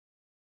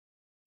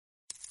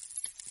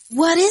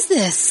What is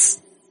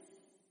this?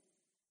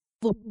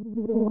 For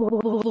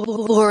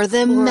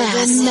the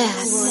masses.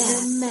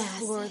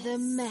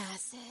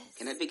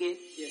 Can I begin?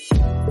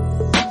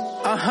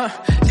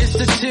 It's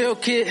the chill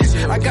kid.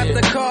 I got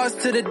the cards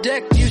to the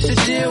deck you should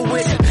deal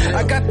with.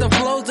 I got the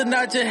flows and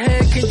out your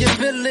head, can you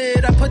feel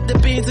it? I put the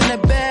beans in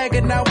the bag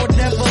and I will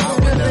never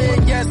spill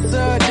it. Yes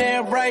sir,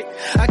 damn right.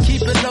 I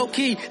keep it low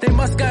key. They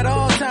must got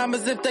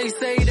Alzheimer's if they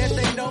say that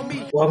they know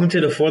me. Welcome to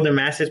the For the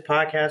Masses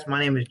podcast. My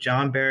name is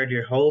John Barrett,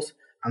 your host.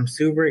 I'm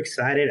super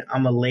excited.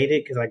 I'm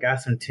elated because I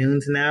got some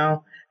tunes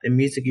now. The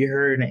music you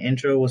heard in the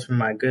intro was from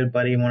my good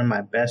buddy, one of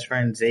my best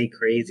friends, Zay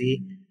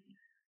Crazy.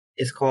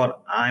 It's called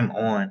I'm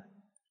On.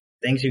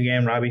 Thanks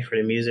again, Robbie, for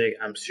the music.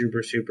 I'm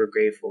super, super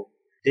grateful.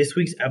 This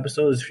week's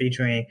episode is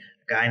featuring a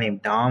guy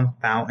named Dom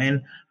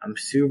Fountain. I'm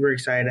super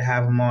excited to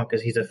have him on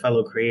because he's a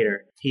fellow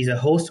creator. He's a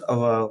host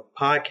of a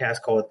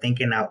podcast called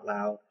Thinking Out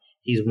Loud.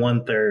 He's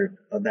 1/3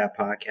 of that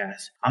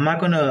podcast. I'm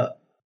not going to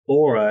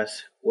bore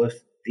us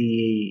with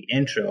the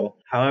intro.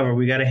 However,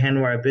 we got to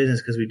handle our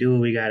business because we do what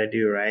we got to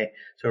do, right?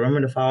 So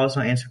remember to follow us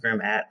on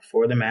Instagram at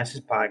For the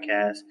Masses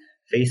Podcast,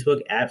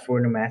 Facebook at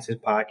For the Masses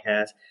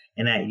Podcast,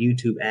 and at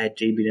YouTube at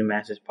JB the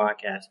Masses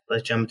Podcast.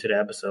 Let's jump into the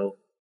episode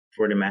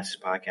For the Masses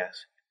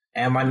Podcast.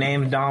 And my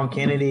name's Dom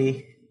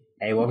Kennedy.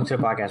 Hey, welcome to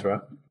the podcast,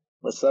 bro.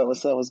 What's up?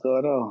 What's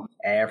going on?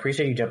 Hey, I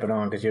appreciate you jumping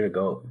on because you're the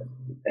GOAT.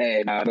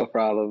 Hey, nah, no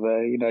problem,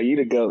 man. You know, you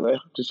the GOAT, man.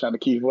 Just trying to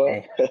keep up.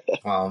 Hey.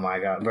 Oh, my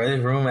God. Bro, there's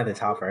room at the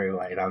top for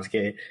everybody. No, I'm just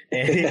kidding.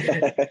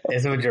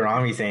 That's what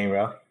Jerome saying,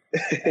 bro.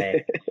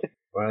 Hey.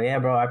 Well, yeah,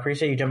 bro, I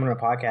appreciate you jumping on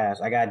the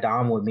podcast. I got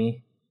Dom with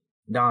me.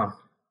 Dom,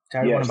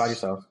 tell everyone about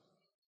yourself.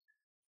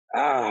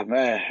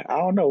 Man, I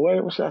don't know.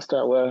 What should I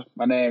start with?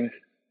 My name is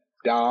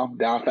Dom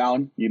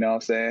Fountain, you know what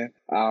I'm saying?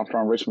 I'm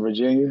from Richmond,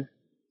 Virginia.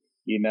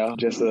 You know,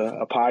 just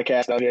a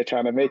podcast out here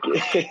trying to make it.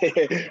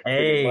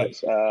 Hey,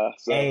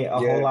 a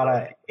whole lot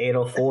of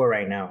 804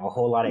 right now. A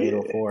whole lot of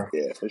 804.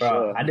 Yeah, for bro,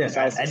 sure. I did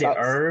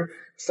Irv.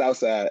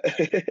 Southside.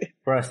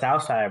 Bro,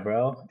 Southside,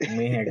 bro. I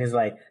mean, here, because,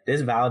 like,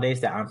 this validates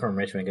that I'm from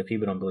Richmond because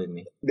people don't believe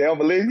me. They don't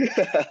believe you?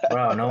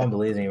 Bro, no one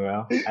believes me,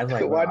 bro. I was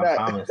like, why bro, not? I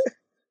promise.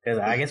 Because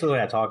I guess we would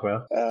have talk,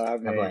 bro.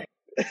 I'd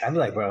be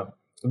like, bro.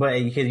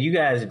 But because you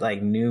guys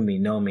like know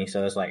me,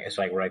 so it's like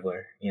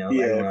regular, you know.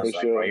 Yeah, everyone else for is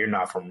like, sure. bro, you're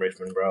not from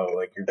Richmond, bro.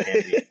 Like you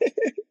can't be.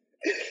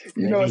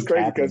 You know, it's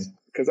crazy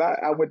because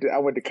I went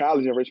to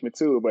college in Richmond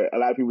too, but a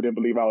lot of people didn't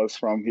believe I was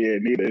from here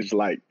neither. It's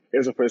like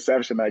it's a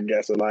perception, I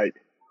guess, of like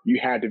you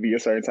had to be a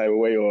certain type of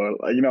way, or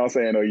you know what I'm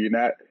saying, or you're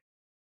not.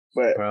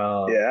 But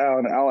bro, yeah,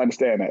 I don't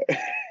understand that.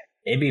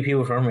 It'd be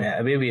people from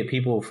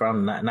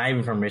not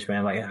even from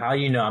Richmond. Like, how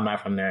you know I'm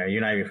not from there?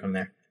 You're not even from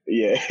there.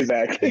 Yeah,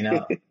 exactly. You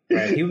know,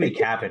 right? People be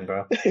capping,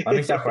 bro. Let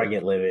me stop before I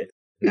get livid.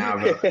 Nah,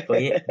 bro.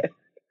 But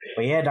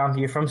yeah, Dom,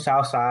 you're from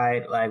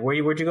Southside. Like, where'd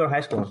you go to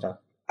high school and stuff?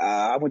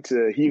 I went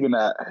to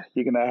Huguenot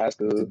High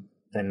School.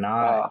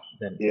 Yeah,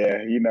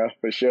 you know,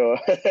 for sure.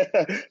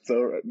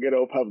 So good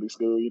old public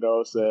school, you know what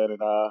I'm saying?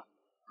 And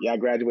I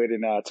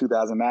graduated in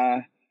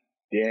 2009.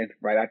 Then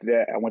right after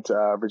that, I went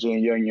to Virginia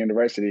Young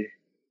University,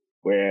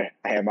 where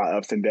I had my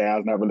ups and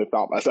downs, and I really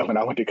thought myself when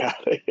I went to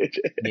college.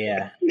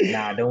 Yeah,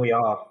 nah, don't we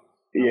all?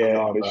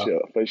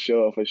 For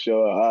sure.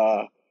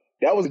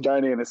 That was a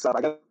journey in itself.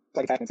 I guess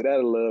I got into that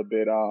a little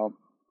bit.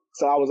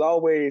 So I was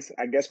always,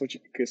 I guess, what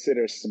you could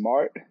consider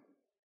smart.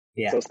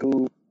 Yeah. So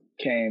school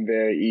came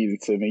very easy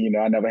to me. You know,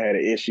 I never had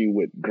an issue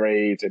with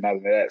grades or nothing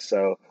of that.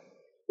 So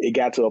it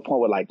got to a point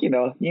where, like, you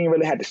know, you didn't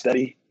really have to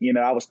study. You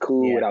know, I was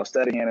cool without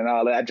studying and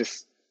all that.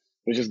 It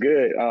was just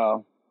good.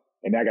 And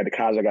then I got to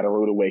college. I got a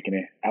rude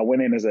awakening. I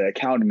went in as an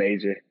accounting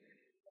major.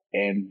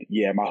 And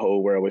yeah, my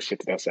whole world was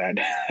shifted upside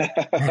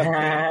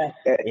down.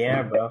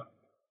 Yeah, bro.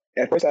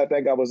 At first, I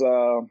think I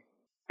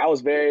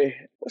was very,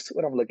 what's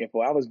what I'm looking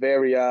for? I was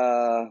very,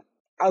 I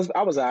was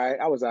all right.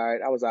 I was all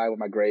right with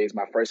my grades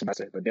my first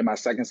semester. But then my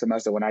second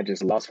semester, when I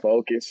just lost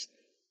focus,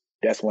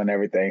 that's when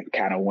everything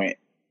kind of went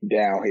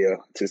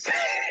downhill.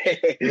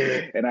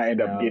 And I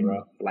ended up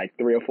getting like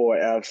 3 or 4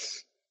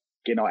 Fs,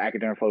 getting on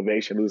academic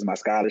probation, losing my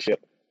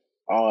scholarship,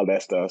 all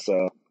that stuff.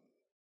 So.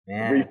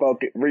 Yeah.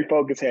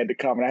 Refocus had to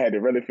come, and I had to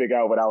really figure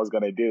out what I was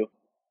going to do.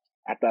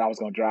 I thought I was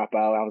going to drop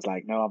out. I was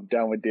like, no, I'm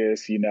done with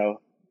this, you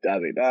know,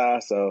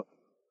 So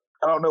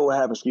I don't know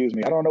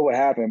what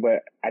happened,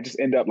 but I just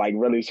ended up like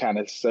really trying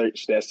to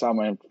search that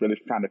summer and really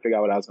trying to figure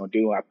out what I was going to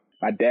do.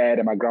 My dad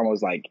and my grandma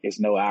was like, it's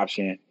no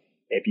option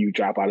if you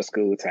drop out of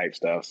school type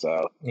stuff.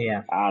 So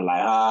yeah, I was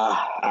like,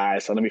 all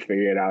right, so let me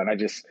figure it out. And I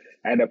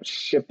ended up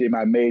changing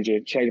my major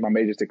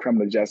to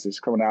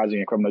criminology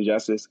and criminal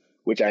justice,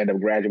 which I ended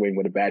up graduating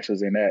with a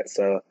bachelor's in that.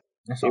 So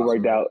that's awesome.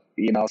 Worked out,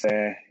 you know what I'm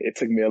saying? It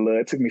took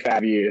me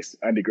 5 years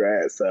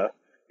undergrad. So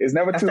it's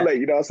never too late,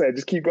 you know what I'm saying?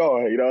 Just keep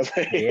going, you know what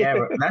I'm saying?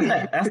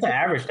 Yeah, that's the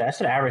average. That's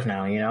the average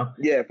now, you know?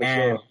 Yeah,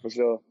 for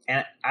sure.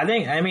 And I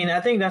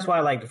think that's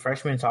why like the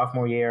freshman,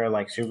 sophomore year are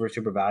like super,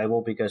 super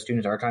valuable because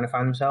students are trying to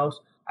find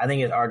themselves. I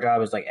think it's our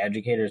job as like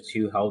educators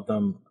to help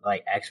them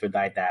like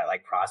expedite that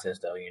like process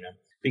though, you know?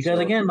 Because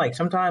again, like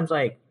sometimes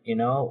like, you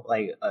know,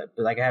 like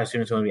I have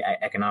students who want to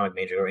be economic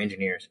majors or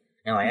engineers.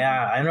 And like,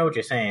 yeah, I know what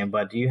you're saying,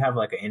 but do you have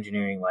like an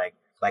engineering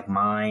like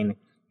mine?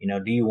 You know,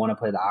 do you want to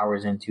put the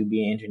hours in to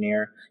be an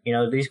engineer? You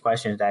know, these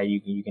questions that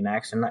you can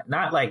ask, and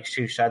not like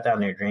to shut down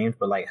their dreams,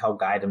 but like help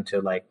guide them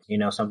to like, you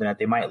know, something that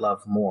they might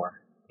love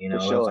more. You know,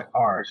 For sure. it's like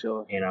art. For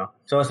sure. You know,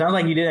 so it sounds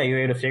like you did that. You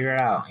were able to figure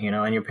it out. You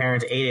know, and your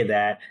parents aided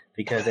that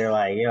because they're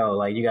like, yo,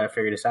 like you got to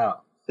figure this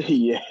out.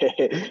 Yeah,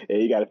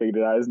 you got to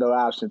figure it out. There's no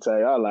option to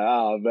you. I was like,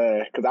 oh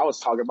man, because I was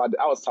gonna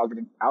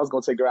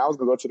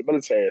go to the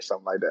military or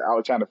something like that. I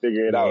was trying to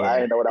figure it out. I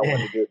didn't know what I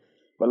wanted to do.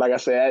 But like I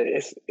said,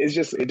 it's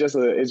just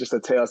a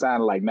tell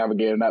sign of like never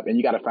giving up, and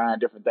you got to find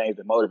different things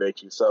that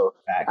motivate you. So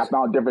Facts. I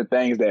found different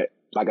things that,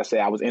 like I said,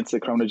 I was into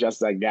criminal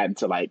justice. I got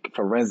into like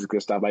forensics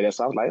and stuff like that.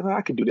 So I was like,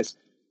 I could do this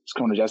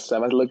criminal justice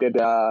stuff. I looked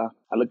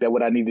at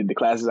what I needed, the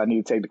classes I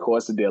needed to take, the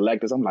courses, the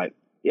electives. I'm like,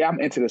 yeah,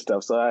 I'm into this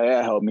stuff. So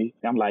that helped me.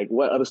 And I'm like,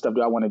 what other stuff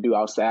do I want to do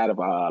outside of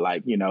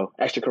like, you know,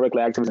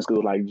 extracurricular activities in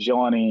school, like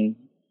joining,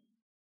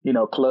 you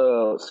know,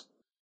 clubs,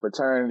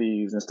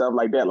 fraternities and stuff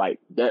like that. Like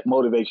that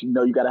motivates you. You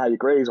know, you got to have your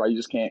grades, or you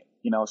just can't,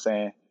 you know what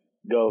I'm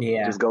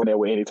saying, just go there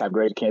with any type of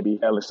grade. You can't be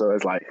hella. So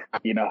it's like,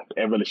 you know,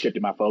 it really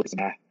shifted my focus,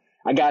 and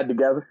I got it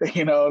together.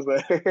 You know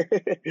what I'm saying?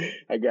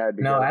 I got it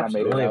together. No,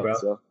 absolutely, bro.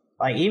 So.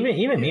 Like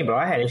even me, bro,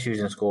 I had issues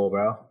in school,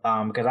 bro.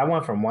 Because I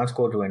went from one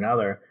school to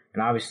another,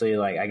 and obviously,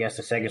 like, I guess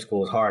the second school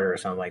was harder or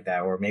something like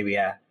that, or maybe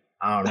I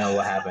don't know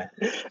what happened.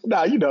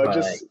 No, you know, but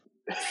just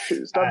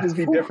stuff just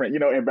be different, you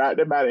know,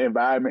 that matter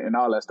environment and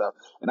all that stuff.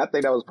 And I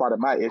think that was part of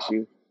my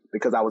issue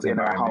because I was in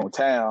my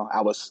hometown.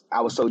 I was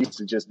so used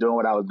to just doing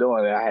what I was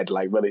doing that I had to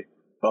like really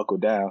buckle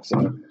down. So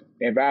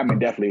the environment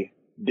definitely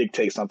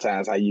dictates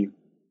sometimes how you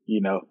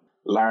know,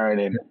 learn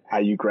and how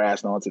you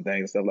grasp onto things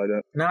and stuff like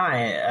that. No,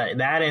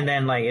 that, and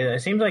then like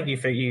it seems like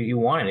you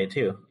wanted it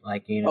too,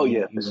 like, you know. Oh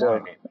yeah, you for sure.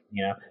 wanted it,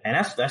 you know, and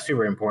that's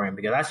super important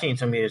because I've seen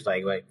some kids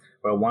like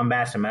for one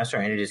bad semester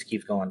and it just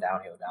keeps going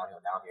downhill.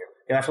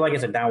 And I feel like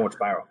it's a downward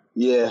spiral.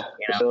 Yeah,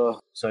 you know? Sure.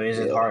 So it's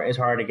just hard. It's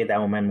hard to get that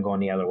momentum going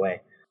the other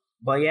way.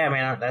 But yeah,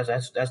 man,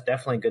 that's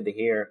definitely good to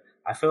hear.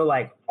 I feel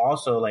like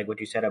also like what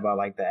you said about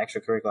like the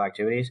extracurricular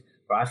activities,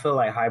 but I feel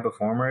like high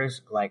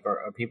performers like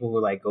or people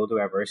who like go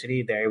through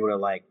adversity, they're able to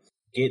like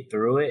get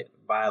through it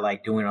by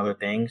like doing other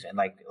things and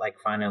like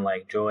finding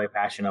like joy,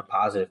 passion of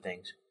positive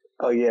things.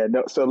 Oh yeah,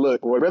 no. So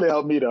look, what really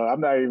helped me though, I'm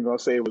not even gonna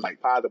say it was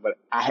like positive, but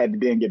I had to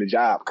then get a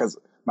job because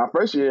my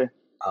first year,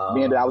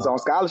 being that I was on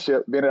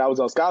scholarship,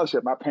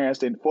 my parents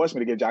didn't force me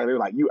to get a job. They were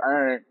like, you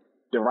earned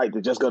the right to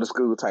just go to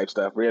school type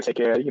stuff. We'll take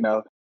care of, you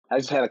know. I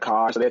just had a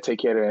car, so they'd take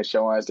care of the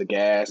insurance, the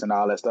gas, and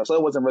all that stuff. So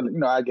it wasn't really, you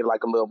know, I get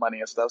like a little money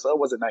and stuff. So it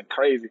wasn't like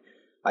crazy,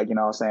 like, you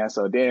know what I'm saying.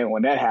 So then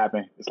when that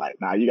happened, it's like,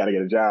 nah, you got to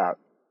get a job.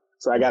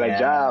 So I got a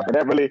job, and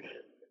that really,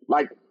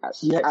 like, I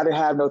didn't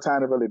have no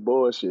time to really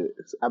bullshit.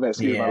 I mean,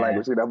 excuse my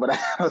language, you know, but I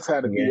had no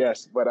time to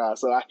BS. But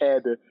so I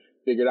had to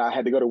figure it out. I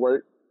had to go to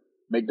work,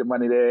 make the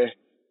money there,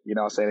 you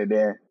know what I'm saying, and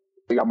then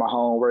figure out my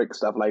homework,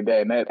 stuff like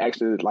that. And that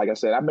actually, like I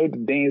said, I made the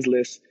dean's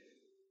list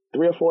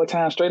 3 or 4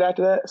 times straight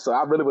after that. So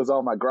I really was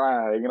on my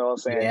grind, you know what I'm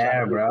saying?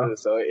 Yeah, bro.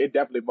 So it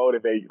definitely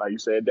motivated, like you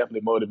said, it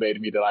definitely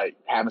motivated me to like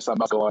having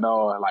something else going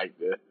on. Like,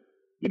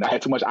 you know, I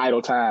had too much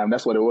idle time.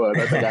 That's what it was.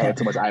 I think I had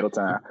too much idle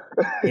time.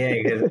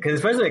 Yeah, because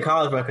especially at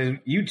college, bro, because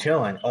you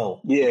chilling.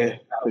 Oh, yeah,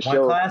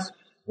 one class,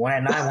 1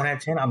 at 9, 1 at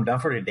 10. I'm done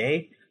for the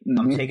day. Mm-hmm.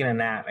 I'm taking a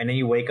nap, and then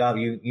you wake up.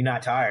 You're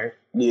not tired.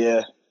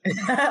 Yeah,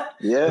 yeah.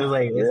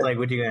 It's like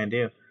what you gonna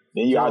do?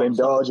 Then you out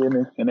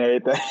indulging and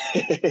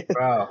everything,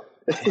 bro.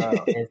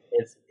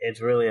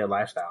 It's really a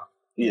lifestyle.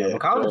 Yeah,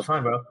 but college is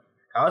fun, bro.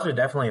 College is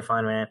definitely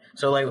fun, man.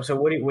 So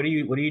what are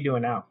you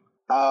doing now?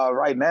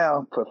 Right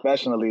now,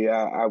 professionally,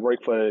 I work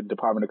for the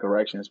Department of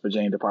Corrections,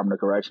 Virginia Department of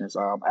Corrections.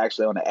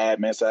 Actually on the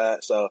admin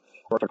side, so I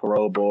work for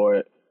parole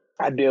board.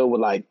 I deal with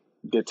like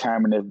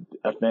determining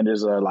if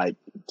offenders are like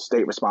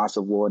state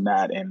responsible or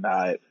not, and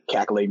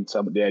calculating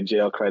some of their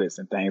jail credits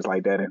and things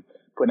like that, and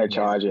putting their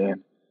charge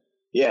in.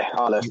 Yeah,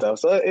 all that stuff.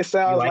 So it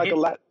sounds like a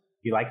lot.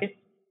 You like it?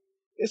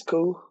 It's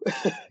cool.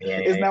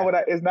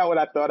 It's not what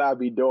I thought I'd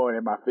be doing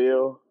in my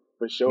field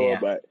for sure,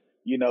 but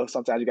you know,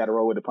 sometimes you got to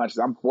roll with the punches.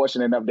 I'm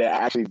fortunate enough that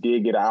I actually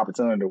did get an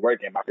opportunity to work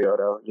in my field,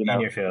 though. You know,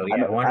 in your field,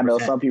 I know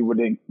some people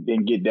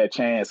didn't get that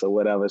chance or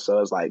whatever, so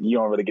it's like you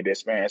don't really get the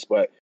experience.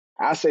 But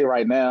I say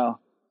right now,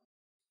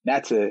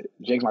 not to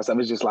jinx myself,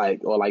 it's just like,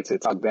 or like to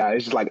talk down.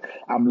 It's just like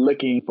I'm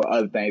looking for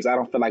other things. I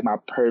don't feel like my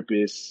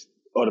purpose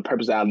or the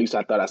purpose that at least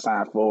I thought I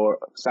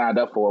signed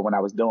up for when I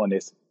was doing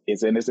this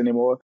is in this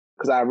anymore.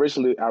 Because I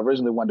originally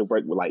wanted to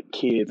work with like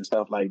kids and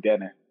stuff like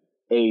that and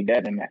aid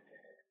that and that.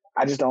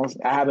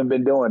 I haven't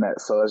been doing that.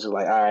 So it's just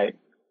like, all right,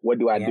 what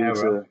do I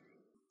do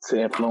to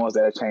influence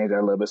that, change that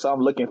a little bit? So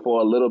I'm looking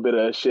for a little bit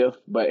of a shift.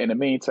 But in the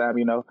meantime,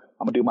 you know,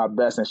 I'm going to do my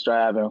best and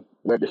strive and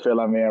let the feel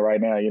I'm in right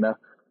now, you know?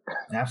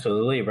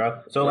 Absolutely,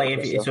 bro. So like,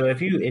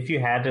 if you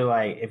had to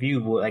like, if you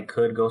like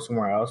could go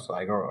somewhere else,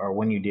 like, or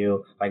when you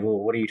do, like,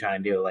 what are you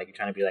trying to do? Like, you're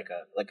trying to be like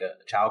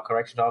a child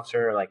corrections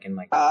officer, like in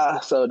like.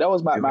 So that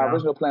was my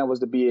original plan was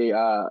to be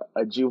a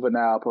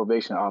juvenile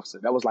probation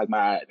officer. That was like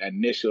my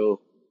initial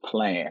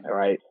plan,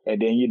 right?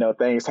 And then, you know,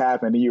 things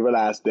happen and you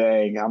realize,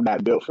 dang, I'm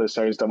not built for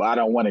certain stuff. I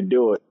don't want to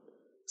do it.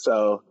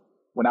 So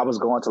when I was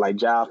going to like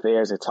job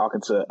fairs and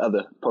talking to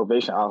other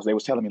probation officers, they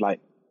was telling me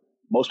like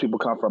most people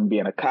come from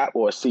being a cop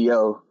or a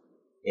CO.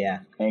 Yeah.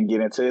 And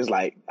get into it's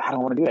like, I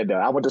don't want to do that though.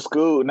 I went to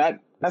school, not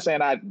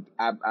saying I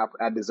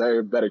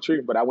deserve better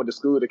treatment, but I went to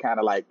school to kind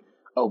of like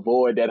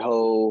avoid that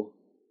whole,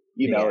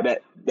 you know,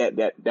 that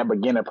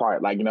beginning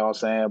part, like, you know what I'm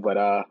saying? But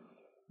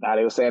now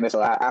they were saying that,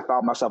 so I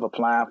found myself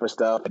applying for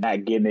stuff and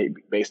not getting it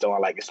based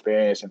on like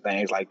experience and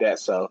things like that.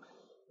 So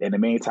in the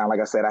meantime,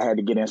 like I said, I had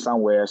to get in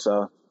somewhere.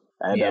 So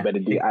I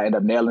ended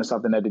up nailing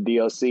something at the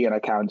DOC, and I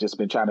kind of just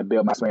been trying to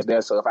build my experience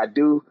there. So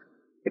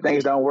if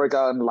things don't work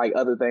out and like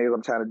other things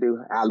I'm trying to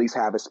do, I at least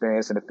have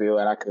experience in the field,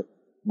 and I could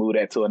move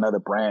that to another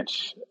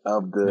branch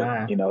of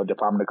the, you know,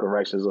 Department of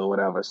Corrections or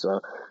whatever.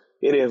 So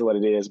it is what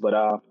it is.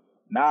 But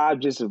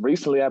just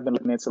recently I've been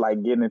looking into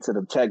like getting into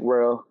the tech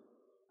world,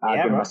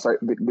 getting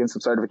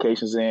some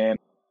certifications in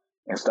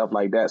and stuff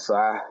like that. So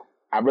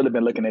I've really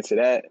been looking into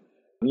that.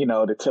 You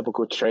know, the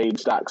typical trade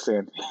stocks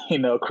and, you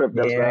know,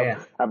 crypto stuff.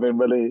 Yeah. I've been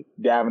really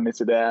diving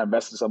into that,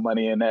 investing some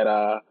money in that,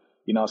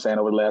 you know what I'm saying,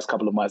 over the last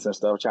couple of months and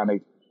stuff, trying to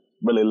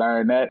really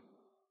learn that.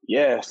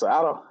 Yeah, so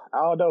I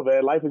don't know,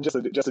 man. Life is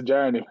just a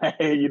journey, man.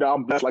 You know,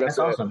 I'm blessed. Like I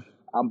said, awesome.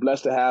 I'm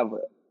blessed to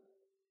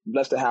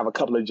have a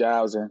couple of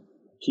jobs and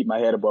keep my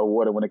head above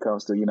water when it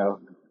comes to you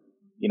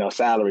know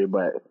salary.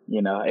 But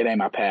you know, it ain't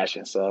my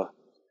passion, so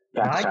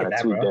I try to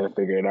tweak that and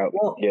figure it out.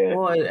 Well,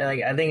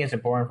 like I think it's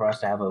important for us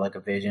to have like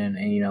a vision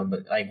and you know,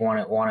 but like want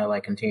to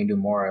like continue to do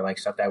more like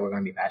stuff that we're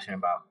going to be passionate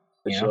about.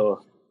 You know?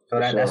 Sure. So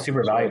that's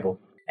super valuable.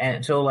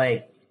 And so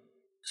like,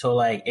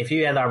 if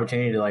you had the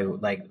opportunity to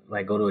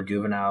like go to a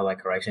juvenile like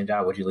correction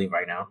job, would you leave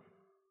right now?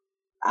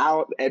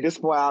 At this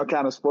point, I'm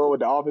kind of spoiled with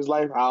the office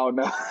life. I don't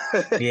know.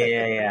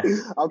 Yeah.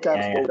 I'm kind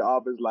of spoiled with the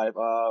office life.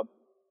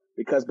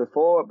 Because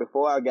before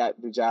I got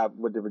the job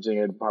with the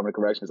Virginia Department of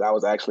Corrections, I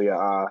was actually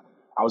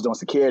I was doing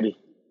security.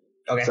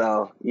 Okay.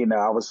 So you know,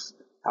 I was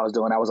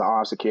an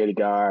armed security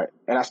guard,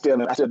 and I still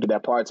do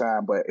that part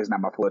time, but it's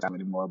not my full time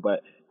anymore.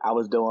 But I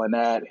was doing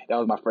that. That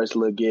was my first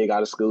little gig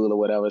out of school or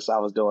whatever. So I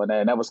was doing that,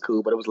 and that was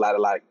cool. But it was a lot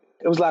of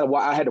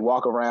I had to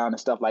walk around and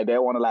stuff like that. I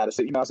wasn't allowed to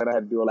sit. You know what I'm saying? I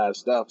had to do a lot of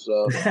stuff.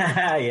 So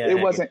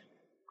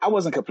I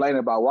wasn't complaining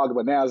about walking,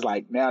 but now it's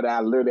like now that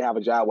I literally have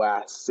a job where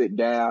I sit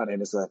down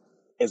and it's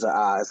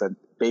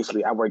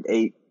basically I work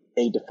 8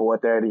 to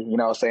 4:30. You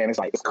know what I'm saying? It's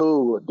like it's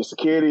cool. The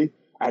security,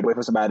 I had to wait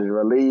for somebody to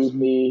relieve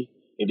me.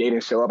 If they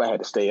didn't show up, I had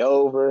to stay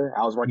over.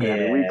 I was working on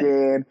the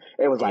weekend.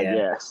 It was like,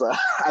 so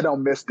I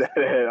don't miss that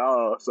at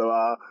all. So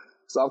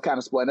I'm kind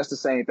of spoiled. And that's the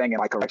same thing in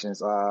like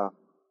corrections.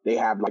 They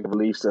have like a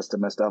relief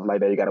system and stuff like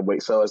that. You got to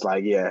wait. So it's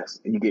like, you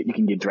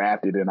can get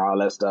drafted and all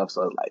that stuff.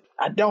 So it's like,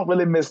 I don't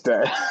really miss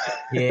that.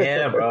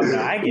 Yeah, bro. No,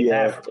 I get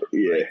that.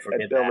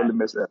 I don't really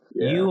miss that.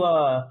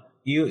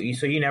 Yeah.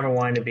 So you never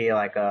wanted to be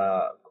like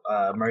a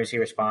emergency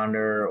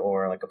responder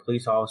or like a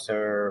police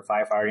officer,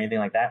 firefighter, anything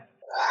like that?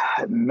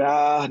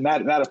 Nah,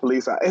 not a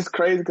police officer. It's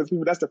crazy because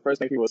that's the first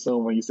thing people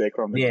assume when you say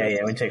criminal justice.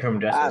 Yeah, when you say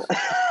criminal justice.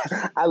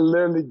 I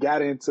literally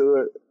got into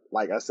it,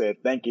 like I said,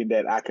 thinking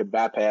that I could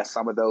bypass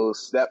some of those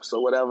steps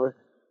or whatever.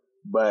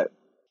 But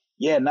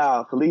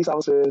police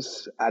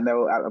officers, I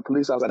never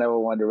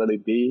wanted to really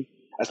be.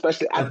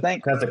 Especially, I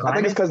think it's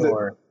because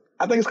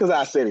of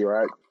our city,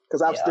 right?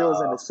 Because I'm still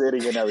in the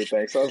city and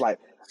everything. So it's like,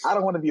 I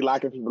don't want to be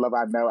locking people up.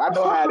 I know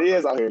how it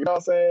is out here. You know what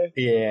I'm saying?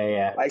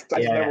 Yeah. Like, I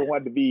never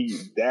wanted to be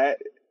that.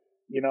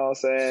 You know what I'm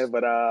saying?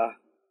 But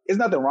there's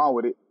nothing wrong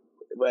with it.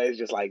 But it's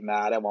just like,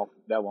 nah, that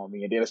won't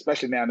me. And then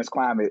especially now in this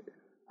climate,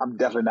 I'm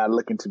definitely not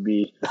looking to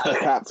be a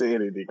cop to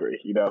any degree.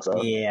 You know,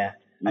 so yeah.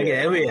 I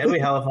get it. It'd be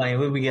hella funny.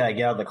 We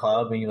get out of the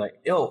club and you're like,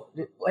 yo,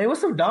 hey,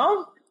 what's up,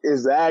 Dom?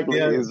 Exactly.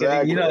 You know, if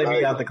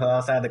you out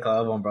outside the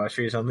club on Broad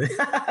Street or something.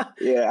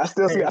 Yeah,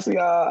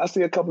 I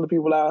see a couple of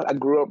people I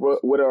grew up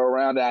with or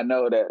around that I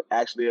know that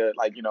actually are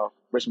like, you know,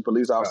 Richmond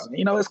police officers.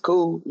 You know, it's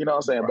cool. You know what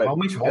I'm saying? But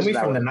homies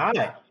from the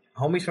night.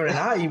 Homies from the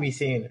night you be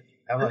seeing.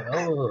 I'm like,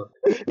 oh.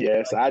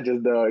 Yes, I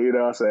just don't, you know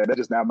what I'm saying? That's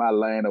just not my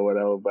lane or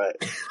whatever, but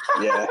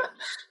yeah.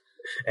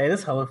 Hey,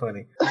 that's hella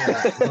funny.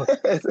 Yeah.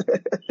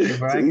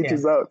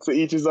 To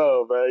each his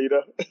own, man, you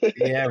know?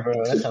 Yeah, bro,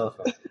 that's hella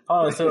funny.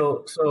 Oh,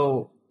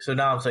 so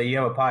Dom, so you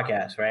have a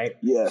podcast, right?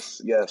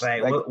 Yes.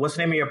 Right. What's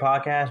the name of your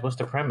podcast? What's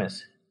the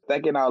premise?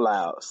 Thinking Out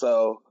Loud.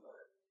 So,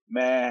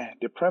 man,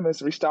 the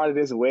premise, we started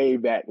this way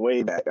back.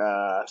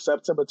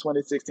 September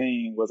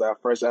 2016 was our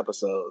first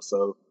episode.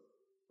 So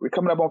we're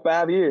coming up on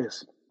 5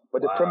 years.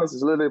 But the premise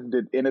is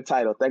literally in the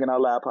title, Thinking Out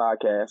Loud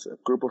Podcast. A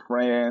group of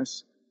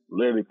friends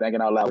literally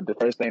thinking out loud. The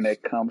first thing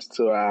that comes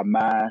to our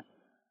mind,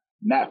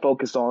 not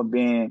focused on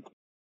being,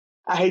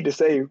 I hate to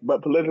say,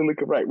 but politically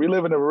correct. We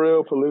live in a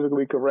real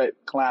politically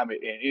correct climate.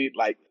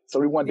 And so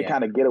we wanted to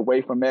kind of get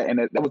away from that. And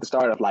that was the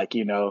start of like,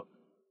 you know,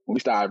 when we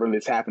started really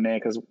tapping in,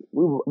 because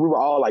we were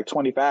all like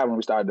 25 when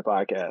we started the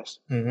podcast.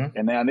 Mm-hmm.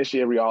 And now this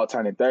year we all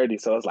turning 30.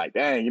 So it's like,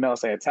 dang, you know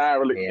what I'm saying? Time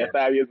really at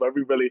 5 years, but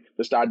we really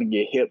were starting to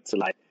get hip to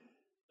like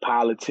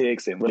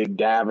politics and really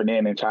diving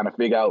in and trying to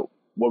figure out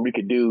what we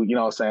could do, you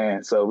know what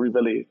I'm saying? So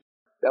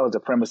that was the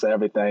premise of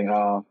everything.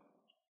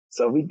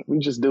 So we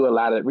just do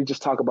we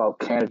just talk about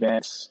current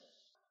events,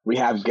 we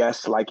have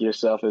guests like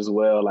yourself as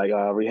well. Like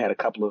we had a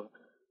couple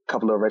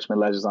of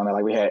Richmond legends on there.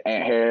 Like we had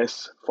Ant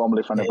Harris,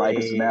 formerly from the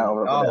Vikings, now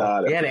over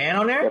you had Ant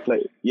on there.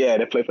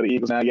 They play for the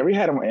Eagles now. Yeah, we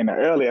had him in the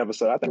early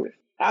episode. I think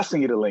I'll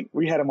send you the link.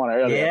 We had him on an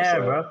early episode.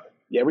 Yeah, bro.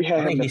 Yeah, we had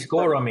him. I think he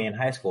scored on me in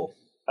high school.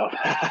 Oh.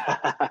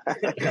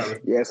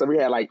 Yeah, so we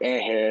had like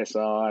Ant Harris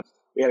on.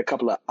 We had a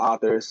couple of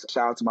authors.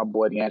 Shout out to my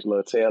boy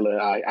D'Angelo Taylor.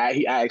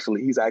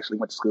 He's actually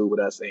went to school with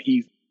us, and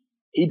he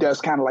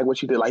does kind of like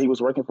what you did. Like he was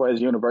working for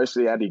his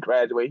university after he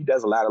graduated. He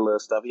does a lot of little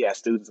stuff. He has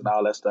students and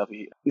all that stuff.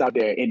 He's out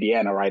there in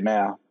Indiana right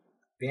now.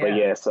 Yeah. But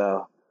yeah,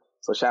 so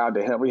shout out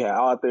to him. We had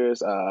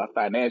authors,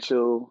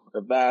 financial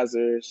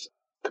advisors,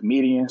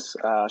 comedians.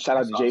 Shout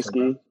out to Jay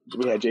Ski.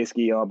 We had Jay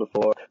Ski on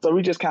before. So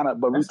we just kind of,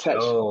 but we try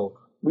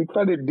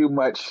to do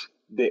much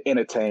the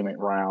entertainment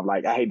round.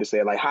 Like I hate to say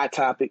it, like hot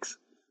topics.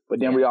 But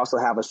then we also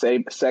have a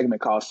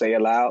segment called Say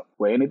It Loud,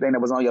 where anything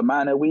that was on your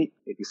mind that week,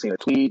 if you've seen a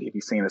tweet, if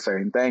you've seen a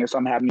certain thing, or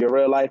something happened in your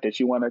real life that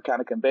you want to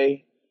kind of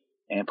convey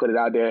and put it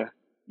out there,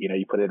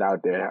 you put it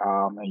out there,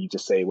 and you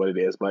just say what it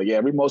is. But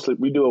yeah, we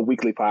do a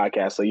weekly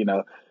podcast, so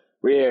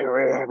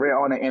we're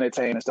on the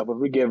entertainment stuff, but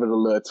we give it a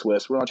little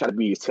twist. We don't try to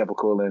be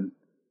typical and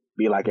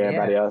be like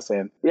everybody else,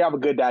 and we have a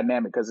good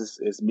dynamic because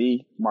it's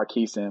me,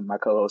 Marquise, and my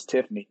co-host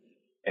Tiffany,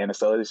 and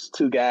so it's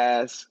two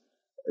guys.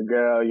 A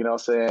girl, you know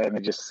what I'm saying?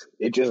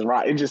 It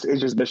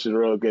just meshes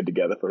real good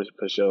together for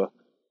sure.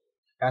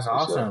 That's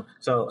awesome.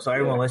 Sure. So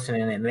everyone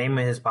listening, the name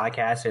of his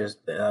podcast is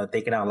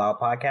Thinking Out Loud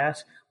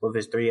Podcast with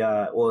his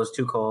his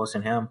two co-hosts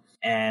and him.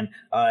 And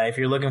if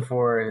you're looking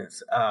for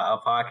a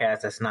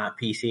podcast that's not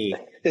PC,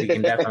 you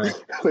can definitely.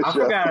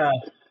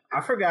 I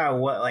forgot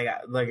what like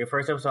the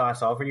first episode I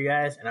saw for you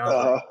guys, and I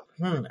was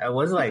it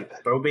was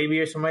like Throw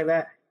Baby or something like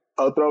that.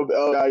 Yeah.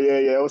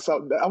 It was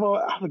something. I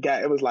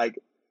forgot. It was like.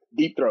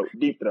 Deep throat.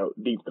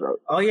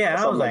 Oh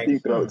yeah, I was like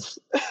deep throats.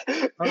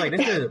 I was like,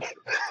 this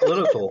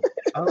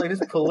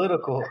is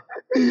political.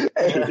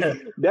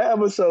 That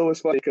episode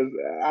was funny because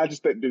I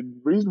just think the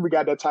reason we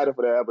got that title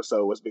for that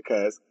episode was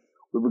because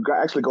we were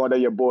actually going down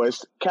your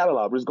boy's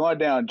catalog. We was going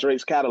down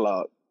Drake's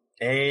catalog.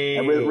 Hey.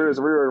 And we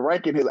were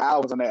ranking his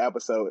albums on that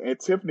episode, and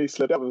Tiffany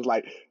slipped up and was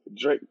like,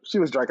 Drake, she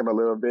was drinking a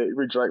little bit.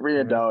 We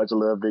indulged a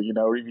little bit, we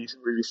be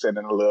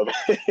sending a little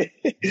bit.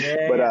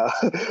 Yeah.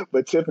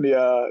 But Tiffany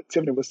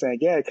was saying,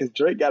 yeah, because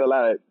Drake got a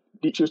lot of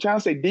deep, she was trying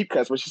to say deep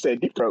cuts, but she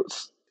said deep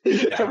throats.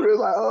 Yeah. And we was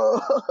like,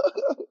 oh.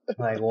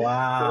 Like,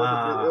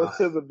 wow.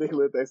 It was a big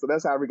little thing. So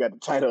that's how we got the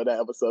title of that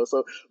episode.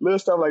 So little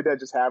stuff like that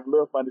just happen,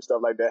 little funny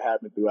stuff like that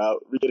happening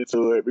throughout. We get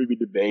into it, we be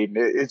debating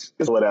it. It's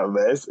whatever,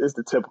 man. It's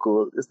the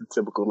typical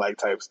like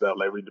type stuff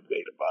like we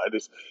debate about.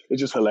 It's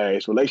just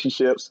hilarious.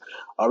 Relationships,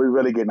 are we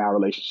really getting our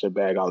relationship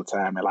back all the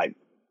time and like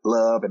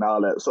love and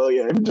all that. So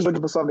yeah, if you're just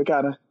looking for something to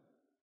kind of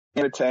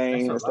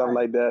entertain and stuff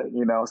like that,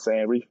 you know what I'm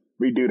saying?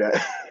 We do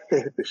that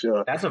for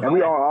sure. That's a and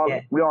we on all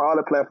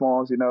the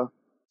platforms,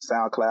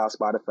 SoundCloud,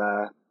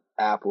 Spotify,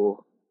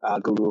 Apple,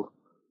 Google.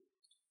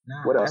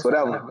 What else?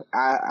 Whatever.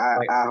 I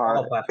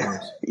all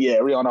platforms.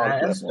 Yeah, we on all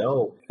that's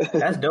platforms.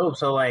 That's dope.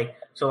 So like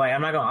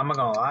I'm not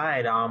gonna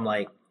lie.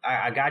 Like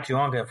I got you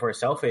on for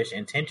selfish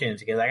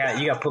intentions because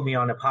you got to put me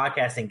on the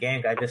podcasting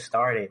game. I just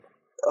started.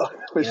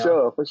 For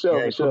sure. Put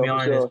me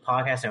on this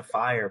podcasting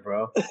fire,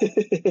 bro.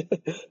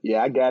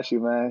 Yeah, I got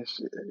you, man.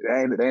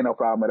 There ain't no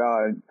problem at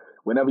all. And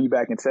whenever you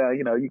back in town,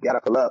 you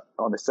gotta pull up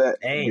on the set.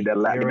 Hey, get that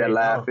live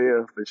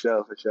feel for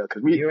sure.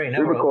 Because we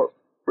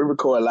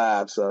record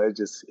live, so it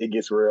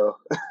gets real.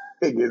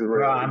 It gets real.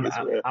 Bro,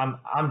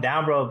 I'm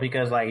down, bro.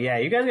 Because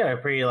you guys got a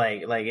pretty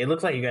like it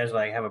looks like you guys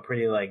have a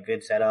pretty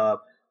good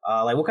setup.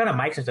 What kind of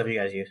mics and stuff do you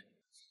guys use?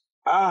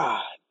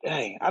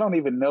 Dang, I don't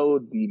even know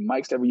the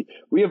mics that we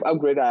have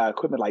upgraded our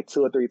equipment like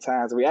 2 or 3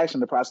 times. We're actually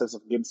in the process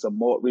of getting some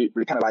more. We're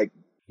kind of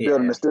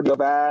building the studio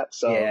vibe.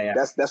 So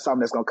that's something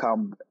that's gonna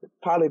come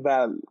probably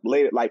by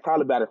later,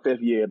 probably by the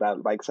 5th year,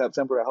 about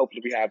September.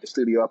 Hopefully we have the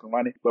studio up and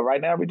running. But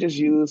right now we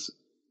use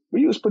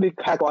pretty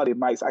high quality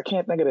mics. I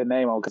can't think of the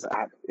name on because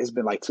it's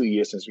been 2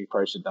 years since we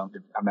purchased them.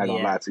 I'm not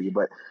gonna lie to you,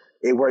 but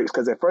it works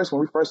because at first when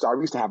we first started,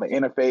 we used to have an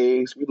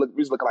interface. We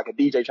was looking like a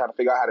DJ trying to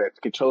figure out how to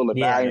control the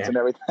volumes and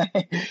everything.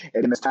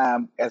 And then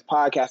as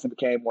podcasting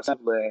became more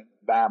simpler and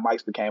buying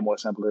mics became more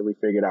simpler, we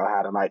figured out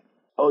how to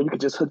you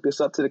could just hook this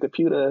up to the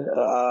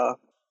computer,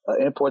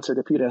 import to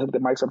the computer and hook the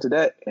mics up to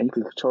that, and you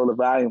can control the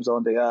volumes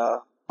on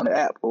the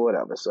app or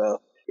whatever.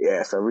 So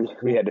yeah, so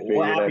we had to figure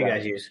What that app out. you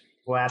guys use?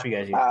 I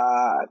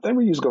think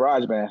we use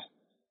GarageBand.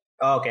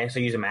 Oh, okay, so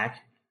you use a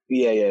Mac?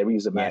 Yeah, we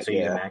use a Mac. So you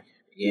use a Mac.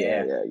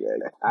 Yeah.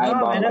 I ain't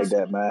balling like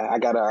that, man. I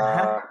got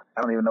I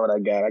don't even know what I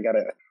got. I got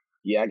a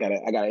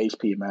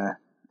HP, man.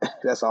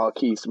 That's all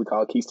Keith. We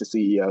call Keith the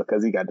CEO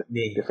because he got the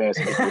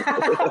fancy. he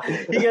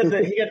got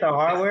the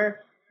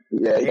hardware.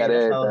 Yeah, he got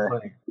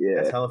everything. Yeah,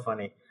 that's hella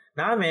funny.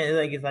 Nah, man,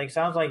 it's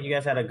sounds like you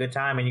guys had a good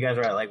time and you guys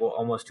were at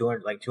almost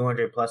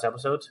 200 plus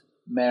episodes.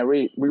 Man,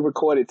 we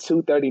recorded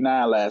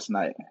 239 last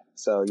night.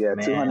 So yeah,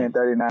 man.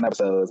 239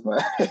 episodes, man.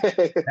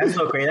 That's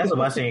so crazy. That's a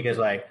blessing because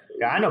I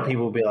know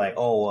people will be like,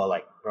 oh well,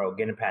 bro,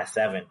 getting past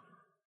 7.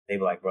 They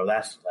be like, bro,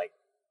 that's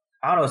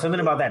I don't know, something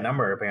about that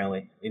number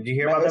apparently. Did you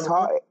hear about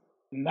that?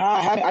 Nah,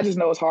 I just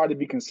know it's hard to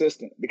be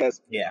consistent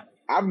because Yeah.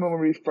 I remember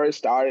when we first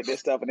started this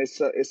stuff, and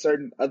it's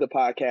certain other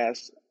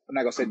podcasts. I'm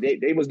not gonna say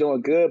they was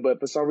doing good, but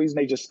for some reason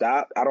they just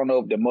stopped. I don't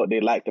know if they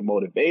lack the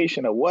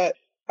motivation or what.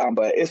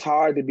 But it's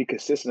hard to be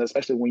consistent,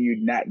 especially when you're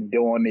not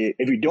doing it.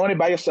 If you're doing it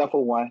by yourself,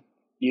 for one,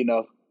 you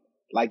know,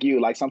 like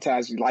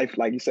sometimes life,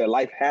 like you said,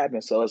 life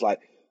happens. So it's like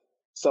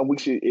some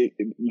weeks you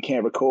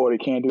can't record, you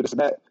can't do this and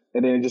that,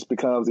 and then it just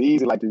becomes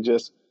easy, like to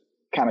just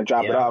kind of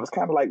drop it off. It's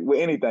kind of like with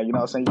anything, you know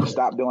what I'm saying? You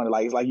stop doing it.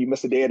 Like it's like you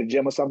miss a day at the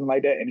gym or something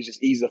like that, and it's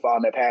just easy to fall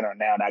in that pattern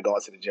now, not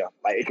going to the gym.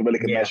 Like it can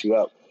mess you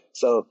up.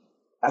 So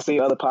I see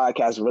other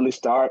podcasts really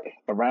start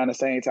around the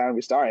same time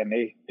we start, and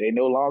they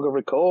no longer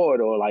record,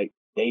 or like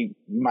you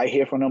might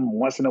hear from them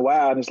once in a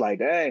while, and it's like,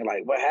 dang,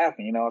 like what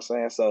happened? You know what I'm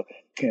saying? So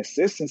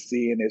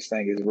consistency in this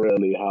thing is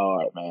really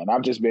hard, man.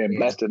 I've just been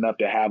blessed enough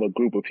to have a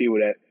group of people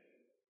that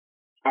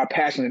are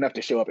passionate enough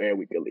to show up every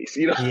week at least,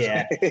 you know what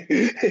I'm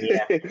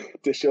saying?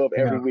 To show up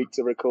every week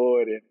to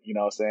record and, you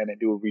know what I'm saying, and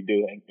do what we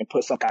do and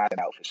put some content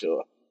out for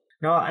sure.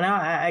 No,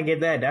 I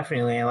get that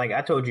definitely. And like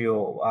I told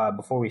you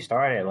before we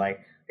started, like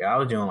I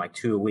was doing like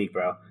 2 a week,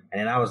 bro. And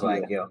then I was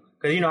like,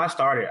 because I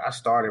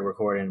started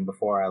recording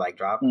before I like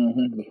dropped.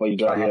 Mm-hmm. Before you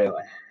dropped,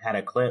 had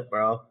a clip,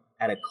 bro.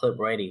 Had a clip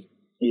ready.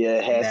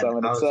 Yeah, had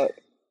something to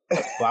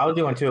tuck. Well, I was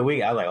doing 2 a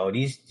week. I was like, oh,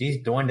 these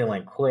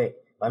dwindling quick.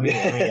 Let me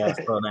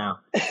slow down.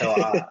 So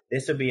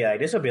this will be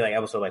like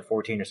episode like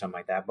 14 or something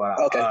like that. But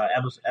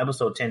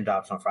episode 10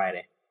 drops on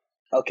Friday.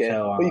 Okay.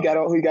 So, who you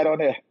got on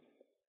there?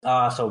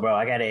 So bro,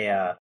 I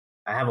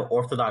have an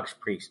Orthodox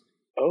priest.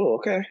 Oh,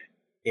 okay.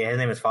 Yeah, his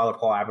name is Father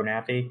Paul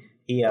Abernathy.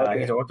 He's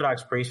an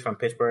Orthodox priest from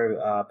Pittsburgh,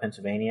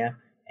 Pennsylvania,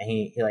 and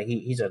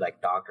he's a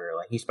like doctor.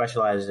 Like he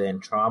specializes in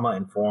trauma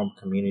informed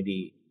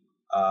community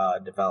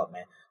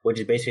development, which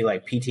is basically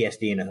like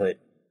PTSD in the hood.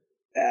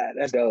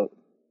 That's dope.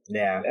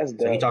 Yeah, that's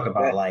dope. So he talk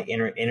about like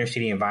inner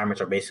city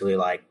environments are basically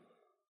like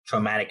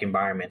traumatic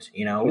environments,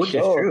 which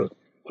is true.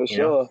 For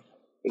sure.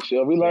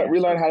 We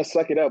learn how to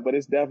suck it up, but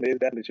it's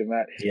definitely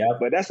traumatic. Yeah.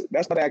 But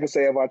that's what I can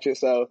say about you.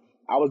 So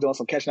I was doing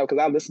some catching up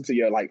because I listened to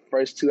your like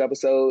first 2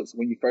 episodes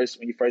when you first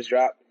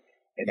dropped,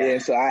 and then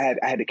so I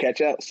had to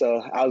catch up.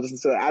 So I was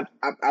listening to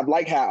I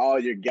like how all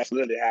your guests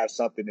literally have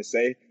something to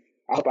say.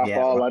 I hope I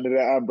fall under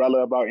that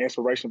umbrella about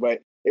inspiration, but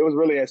it was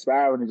really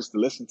inspiring just to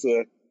listen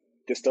to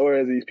the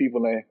stories of these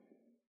people and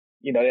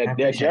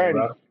their journey.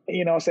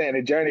 You know what I'm saying?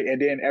 The journey,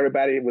 and then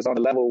everybody was on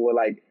the level where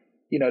like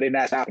they're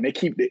not stopping. They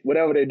keep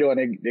whatever they're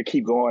doing. They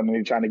keep going and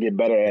they're trying to get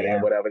better at it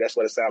and whatever. That's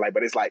what it sounds like.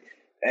 But it's like,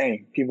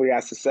 dang, people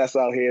got success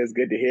out here. It's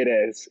good to hear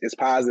that. It's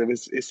positive.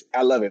 It's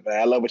I love it,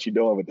 man. I love what you're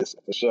doing with this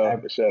for sure.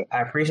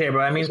 I appreciate it,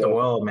 bro. That means the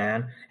world,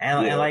 man.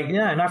 And like,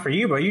 not for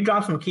you, bro. You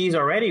dropped some keys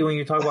already when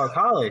you talk about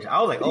college. I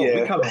was like,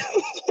 we coming.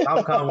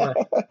 I'm coming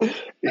with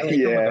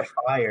the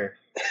fire.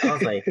 I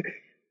was like,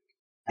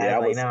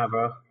 nah,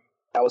 bro.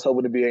 I was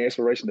hoping to be an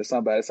inspiration to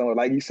somebody. Someone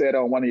like you said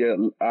on one of your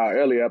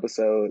earlier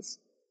episodes.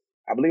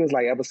 I believe it was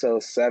like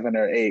episode 7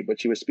 or 8,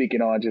 but you were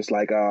speaking on just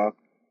like, to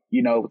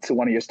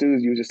one of your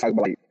students, you were just talking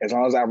about like, as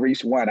long as I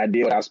reached one, I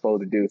did what I was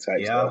supposed to do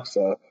type stuff.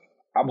 So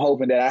I'm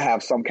hoping that I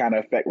have some kind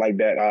of effect like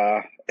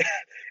that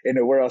in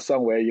the world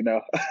somewhere,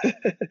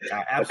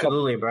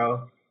 Absolutely,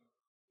 bro.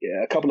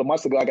 Yeah, a couple of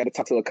months ago, I got to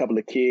talk to a couple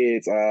of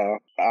kids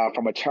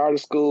from a charter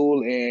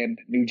school in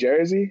New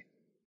Jersey.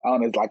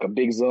 It's like a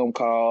big Zoom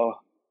call.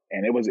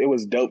 And it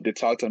was dope to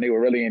talk to them. They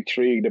were really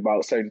intrigued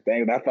about certain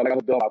things. And I felt like I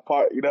was doing my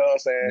part, you know what I'm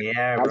saying?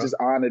 Yeah, I was just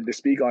honored to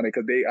speak on it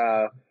because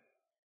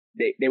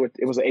it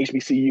was an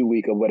HBCU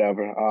week or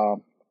whatever.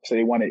 So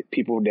they wanted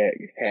people that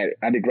had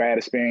undergrad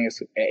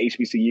experience at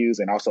HBCUs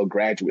and also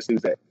graduate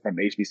students from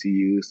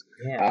HBCUs.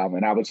 Yeah.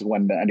 And I was just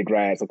one of the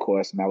undergrads, of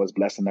course, and I was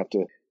blessed enough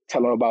to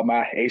tell them about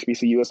my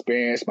HBCU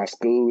experience, my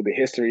school, the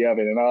history of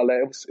it, and all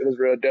that. It was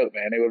real dope,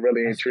 man. They were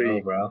really intrigued,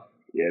 dope, bro.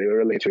 Yeah, they were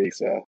really intrigued.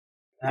 So.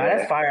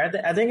 That's fire.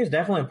 I think it's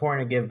definitely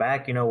important to give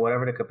back,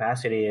 whatever the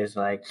capacity is,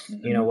 like,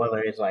 whether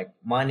it's like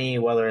money,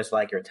 whether it's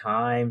like your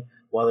time,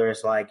 whether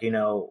it's like,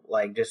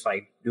 like just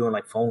like doing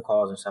like phone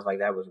calls and stuff like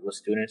that with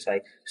students,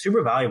 like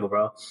super valuable,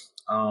 bro.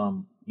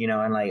 And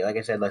like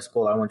I said, like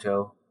school I went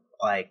to,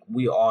 like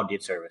we all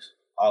did service,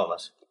 all of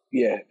us.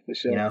 Yeah, for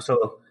sure.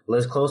 So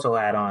Liz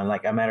Closo had on,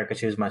 like I met her because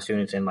she was my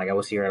students and like I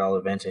would see her at all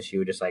events and she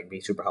would just like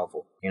be super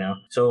helpful,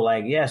 So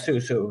like,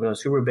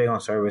 super big on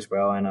service,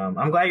 bro. And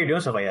I'm glad you're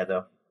doing stuff like that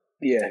though.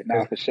 Yeah,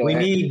 for sure. We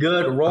need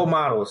good role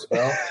models,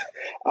 bro.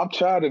 I'm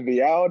trying to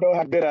be. I don't know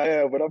how good I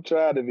am, but I'm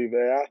trying to be,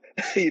 man.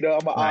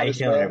 I'm an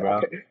honest man.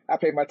 Bro. I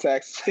pay my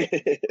taxes.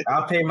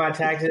 I'll pay my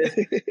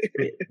taxes.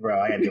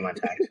 Bro, I gotta do my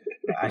taxes.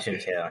 I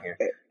shouldn't say that on here.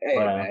 Hey,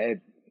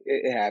 man,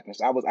 it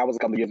happens. I was a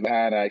couple of years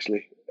behind,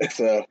 actually.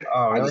 So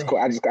really?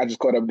 I just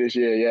caught up this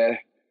year, yeah.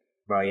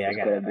 Bro, yeah, I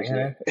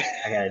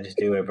gotta just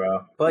do it,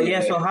 bro. But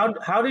so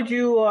how did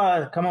you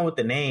come up with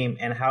the name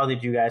and how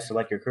did you guys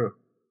select your crew?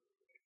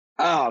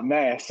 Oh,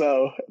 man.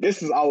 So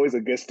this is always a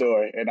good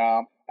story. And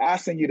I'll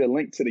send you the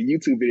link to the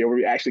YouTube video where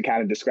we actually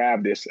kind of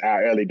described this,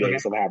 our early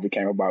days of how we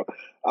came about.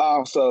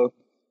 So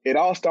it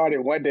all started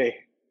one day.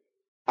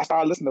 I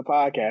started listening to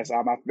podcasts.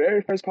 My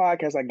very first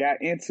podcast I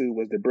got into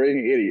was The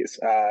Brilliant Idiots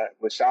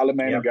with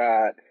Charlamagne the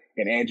God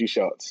and Andrew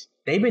Schultz.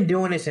 They've been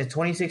doing it since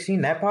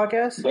 2016, that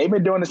podcast? They've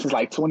been doing it since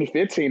like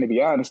 2015, to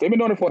be honest. They've been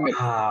doing it for a minute.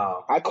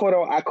 Wow. I caught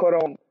on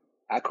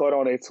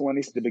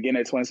the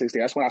beginning of 2016.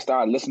 That's when I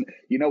started listening.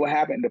 You know what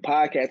happened? The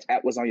podcast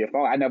app was on your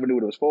phone. I never knew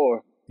what it was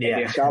for. Yeah.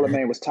 And then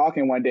Charlamagne was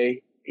talking one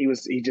day.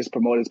 He just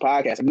promoted his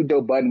podcast. I knew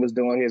Joe Budden was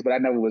doing his, but I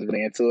never was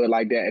really into it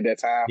like that at that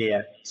time.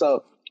 Yeah.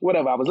 So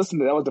whatever, I was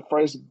listening to that was the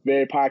first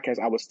very podcast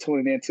I was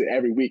tuning into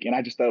every week, and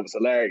I just thought it was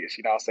hilarious.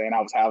 You know what I'm saying?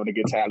 I was having a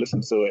good time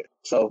listening to it.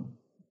 So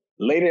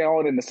later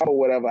on in the summer,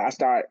 whatever, I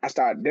start.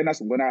 Then that's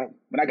when I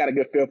got a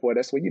good feel for it.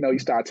 That's when you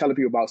start telling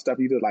people about stuff.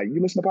 You do like,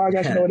 you listen to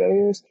podcasts, you know what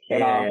that is.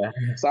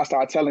 And, So I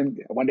started telling.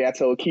 One day I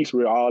told Keith,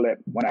 we were all at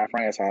one of our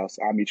friends' house.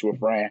 Our mutual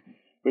friend.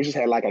 We just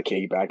had like a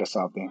kickback or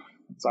something.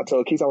 So I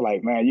told Keith, I was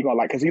like, man, you gonna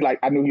like, because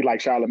I knew he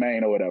liked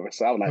Charlamagne or whatever.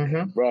 So I was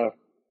like, bro,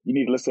 you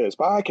need to listen to his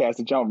podcast.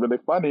 The jump really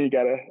funny. He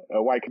got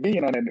a white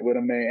comedian on it with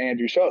him named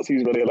Andrew Schultz.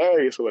 He's really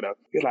hilarious or whatever.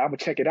 He's like, I'm gonna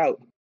check it out.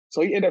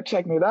 So he ended up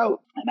checking it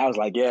out, and I was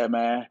like, yeah,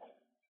 man.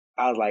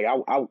 I was like,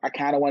 I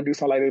kind of want to do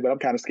something like this, but I'm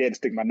kind of scared to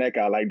stick my neck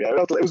out like that.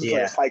 It was just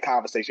like a slight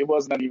conversation. It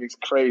wasn't even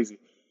crazy.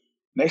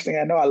 Next thing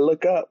I know, I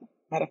look up.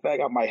 Matter of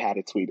fact, I might have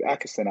a tweet. I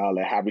can send all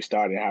that, how we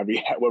started and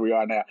where we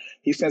are now.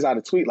 He sends out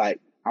a tweet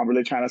like, I'm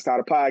really trying to start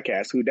a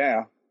podcast. Who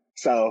down?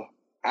 So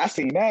I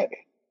seen that.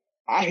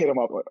 I hit him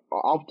up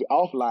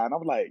offline.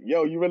 I'm like,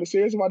 yo, you really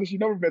serious about this? You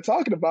never been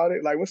talking about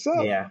it. Like, what's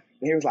up? Yeah.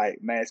 And he was like,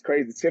 man, it's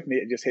crazy. Tiffany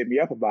just hit me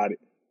up about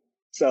it.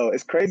 So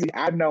it's crazy.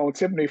 I've known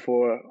Tiffany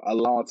for a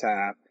long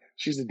time.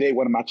 She used to date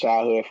one of my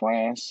childhood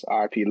friends,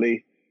 R.P.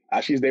 Lee.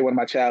 She used to date one of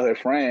my childhood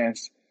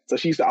friends. So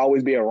she used to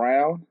always be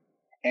around.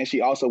 And she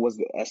also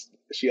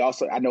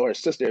I know her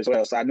sister as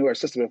well. So I knew her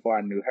sister before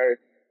I knew her.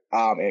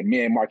 And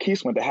me and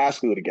Marquise went to high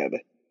school together.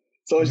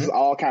 So it's just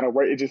all kind of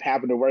work. It just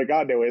happened to work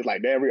out that way. It's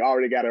like, man, we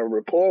already got a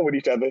rapport with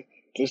each other.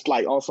 Just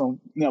like on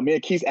some, me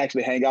and Keith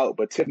actually hang out,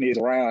 but Tiffany is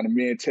around, and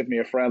me and Tiffany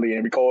are friendly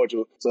and we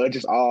cordial. So it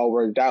just all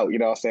worked out, you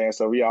know what I'm saying?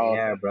 So we all,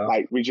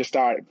 we just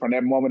started from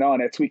that moment on.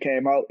 That tweet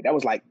came out. That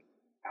was like,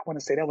 I want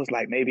to say that was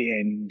like maybe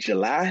in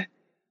July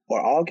or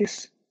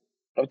August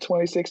of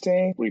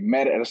 2016. We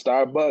met at a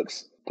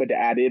Starbucks, put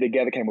the idea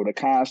together, came with a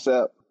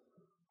concept.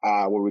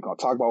 What we're going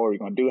to talk about, what we're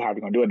going to do, how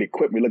we're going to do it, the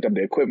equipment. We looked up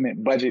the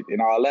equipment, budget,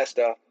 and all that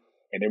stuff.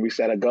 And then we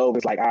set a goal.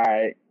 It's like, all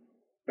right,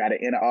 by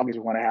the end of August,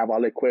 we want to have all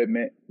the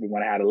equipment. We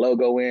want to have the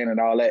logo in and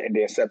all that. And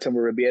then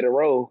September, we'll be at a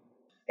roll.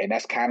 And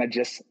that's kind of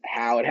just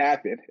how it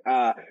happened.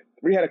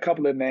 We had a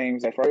couple of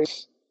names at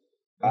first.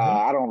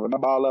 I don't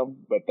remember all of them,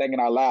 but Thinking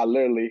Out Loud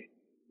literally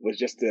was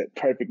just the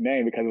perfect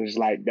name because it was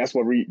like, that's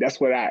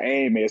what our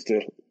aim is, to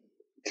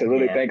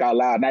really think out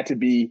loud, not to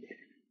be,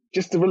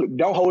 just to really,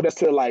 don't hold us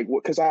to like,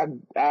 because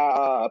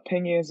our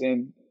opinions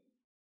and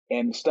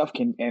stuff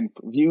and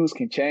views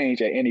can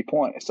change at any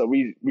point. So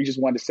we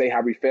just wanted to say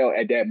how we felt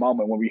at that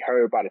moment when we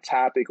heard about a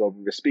topic or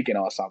we were speaking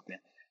on something.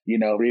 We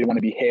didn't want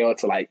to be held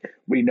to like,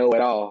 we know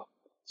it all.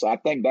 So I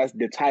think that's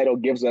the title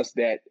gives us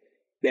that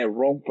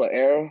room for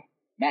error,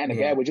 not in a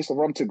bad way, just a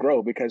room to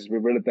grow because we're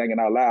really thinking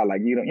out loud.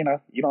 Like, you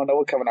don't know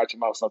what's coming out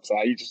your mouth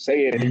sometimes. You just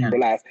say it and then you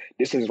realize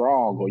this is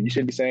wrong or you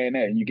shouldn't be saying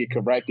that, and you get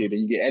corrected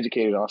and you get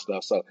educated on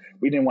stuff. So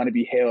we didn't want to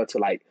be held to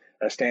like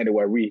a standard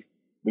where we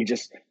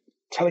just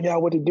telling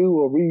y'all what to do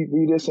or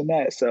read this and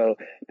that. So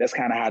that's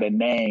kind of how the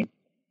name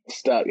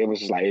stuck. It was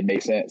just like, it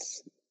made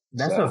sense.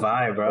 That's the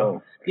vibe,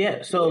 bro.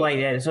 Yeah. So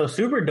so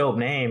super dope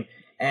name.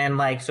 And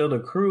like, so the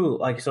crew,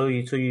 like, so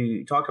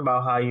you talk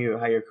about how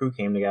your crew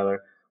came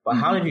together, but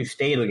how did you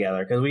stay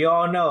together? Because we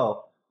all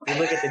know, you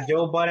look at the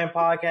Joe Budden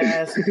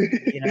podcast,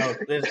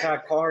 this guy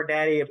Call Her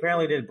Daddy,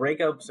 apparently did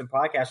breakups and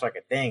podcasts like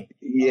a thing.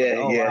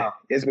 Yeah. Wow.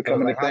 It's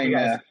becoming a thing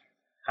now.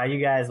 How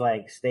you guys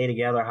like stay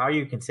together? How are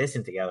you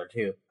consistent together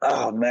too?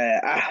 Oh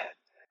man,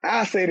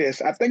 I'll say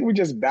this. I think we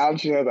just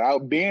balance each other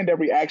out. Being that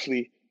we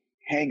actually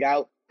hang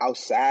out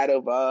outside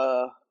of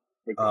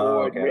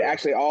record, we're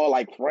actually all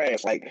like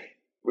friends. Like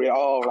we're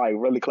all like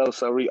really close,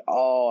 so we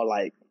all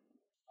like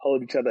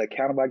hold each other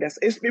accountable. I guess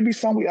it be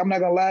some weeks. I'm not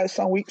gonna lie,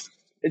 some weeks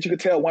that you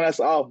could tell one us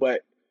off, but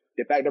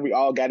the fact that we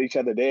all got each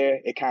other there,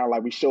 it kind of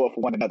like we show up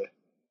for one another.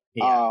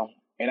 Yeah.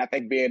 And I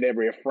think being that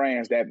we're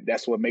friends,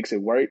 that's what makes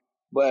it work.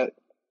 But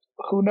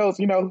who knows,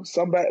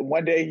 somebody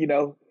one day,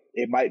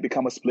 it might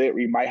become a split.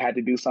 We might have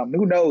to do something.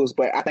 Who knows?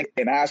 But I think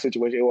in our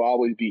situation, it will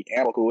always be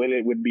amicable.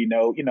 It wouldn't be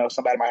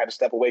somebody might have to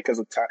step away because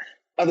of time.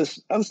 Other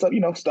stuff,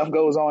 stuff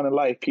goes on in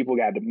life. People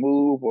got to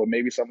move or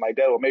maybe something like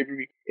that. Or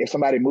maybe if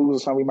somebody moves or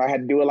something, we might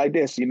have to do it like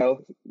this,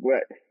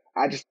 But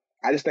I just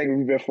think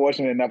we've been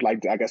fortunate enough,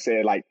 like I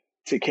said, like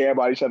to care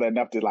about each other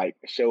enough to like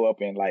show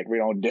up and like we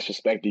don't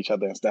disrespect each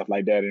other and stuff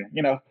like that.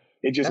 And,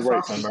 it just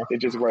works. Awesome, bro. It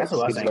just works. That's a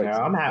blessing, bro.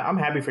 I'm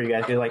happy for you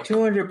guys because like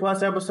 200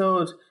 plus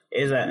episodes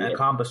is an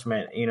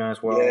accomplishment,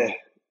 as well. Yeah.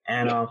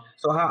 And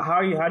so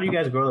how do you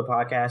guys grow the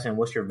podcast, and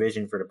what's your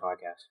vision for the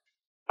podcast?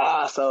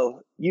 So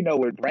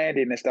with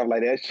branding and stuff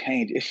like that, it's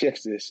changed. It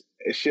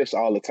shifts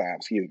all the time.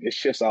 It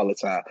shifts all the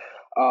time.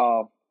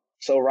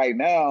 So right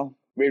now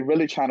we're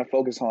really trying to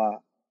focus on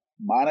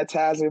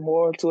monetizing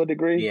more to a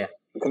degree. Yeah.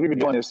 because we've been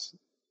doing this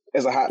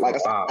as a hot, like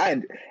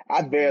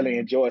I barely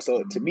enjoy it.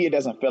 So to me, it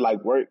doesn't feel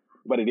like work,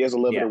 but it is a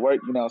little bit of work.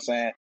 You know what I'm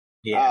saying?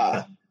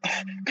 Yeah.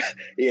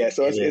 Yeah.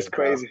 So it's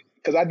crazy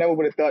because I never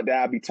would have thought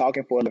that I'd be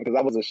talking for a living because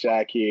I was a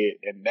shy kid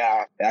and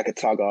now I could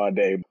talk all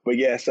day. But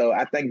yeah, so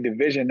I think the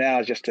vision now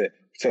is just to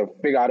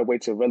figure out a way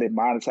to really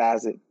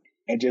monetize it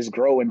and just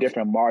grow in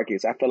different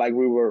markets. I feel like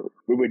we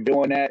were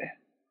doing that.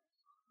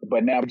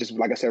 But now, just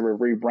like I said, we're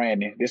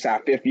rebranding. This is our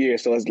 5th year,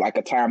 so it's like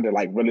a time to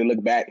like really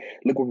look back,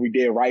 look what we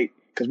did right,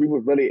 because we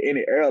were really in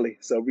it early,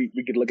 so we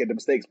could look at the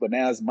mistakes. But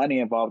now there's money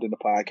involved in the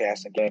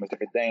podcast and games,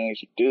 different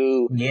things you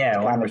do. Yeah,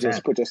 kind of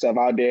just put yourself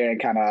out there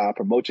and kind of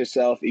promote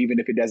yourself, even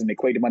if it doesn't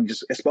equate to money,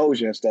 just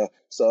exposure and stuff.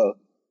 So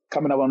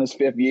coming up on this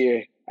 5th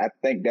year, I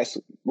think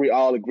we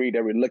all agree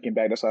that we're looking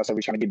back. That's why I said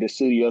we're trying to get the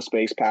studio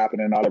space popping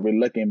and all that. We're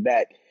looking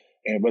back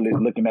and really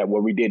looking at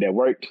what we did that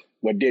worked,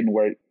 what didn't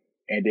work,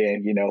 and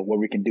then what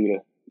we can do to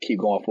keep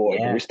going forward.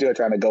 Yeah. We're still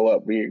trying to go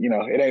up. We're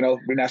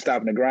not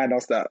stopping. The grind don't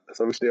stop.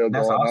 So we're still going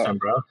up. That's awesome,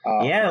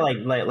 bro. Yeah,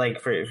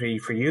 like for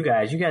you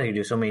guys can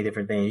do so many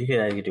different things. You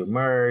guys can do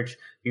merch.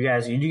 You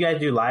guys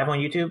do live on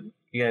YouTube?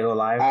 You gotta go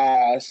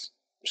live?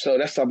 So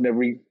that's something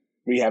that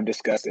we have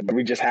discussed, but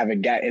we just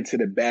haven't got into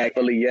the bag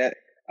fully yet.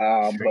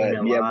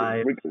 But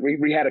yeah,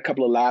 we had a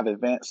couple of live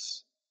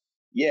events.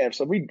 Yeah,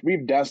 so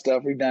we've done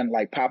stuff. We've done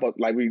like pop-up,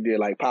 like we did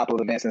like pop-up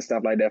events and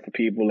stuff like that for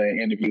people and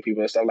interview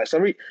people and stuff like.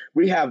 So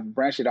we have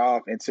branched it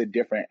off into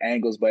different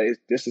angles, but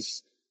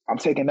I'm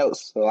taking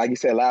notes. So like you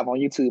said, live on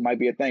YouTube might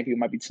be a thing. People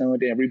might be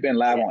tuned in. We've been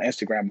live on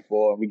Instagram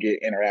before. We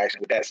get interaction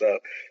with that. So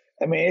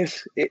I mean,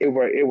 it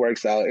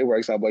works out. It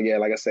works out. But yeah,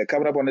 like I said,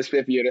 coming up on this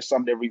 5th year, there's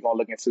something that we're gonna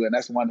look into, and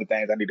that's one of the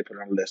things I need to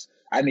put on the list.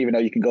 I didn't even know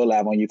you can go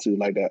live on YouTube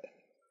like that.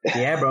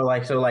 Yeah, bro.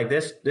 Like so, like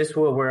this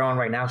what we're on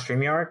right now,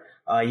 StreamYard.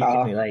 You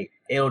can like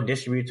it'll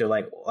distribute to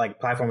like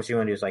platforms you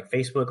want to do. It's like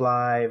Facebook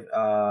Live,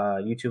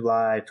 YouTube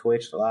Live,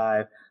 Twitch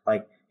Live,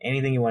 like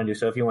anything you want to do.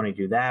 So if you want to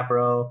do that,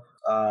 bro.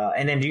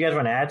 And then do you guys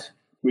run ads?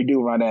 We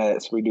do run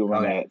ads.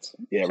 Ads.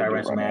 Yeah, so I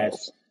run some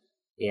ads.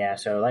 Yeah,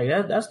 so like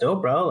that's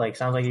dope, bro. Like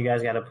sounds like you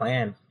guys got a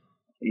plan.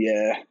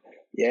 Yeah,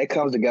 it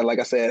comes together. Like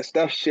I said,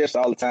 stuff shifts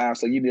all the time,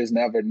 so you just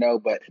never know.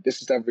 But this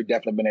is stuff we've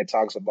definitely been in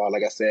talks about.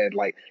 Like I said,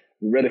 like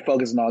we're really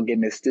focusing on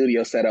getting this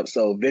studio set up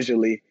so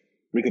visually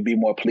we could be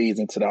more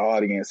pleasing to the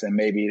audience and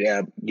maybe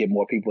get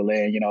more people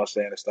in, you know what I'm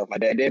saying, and stuff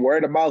like that. And then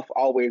word of mouth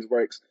always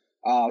works.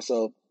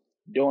 So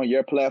doing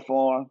your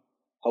platform,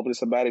 hopefully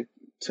somebody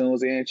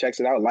tunes in, checks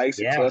it out, likes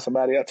it, tell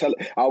somebody else. I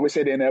always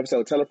say it in the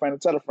episode, tell a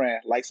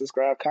friend, like,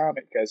 subscribe,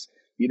 comment, because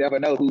you never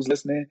know who's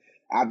listening.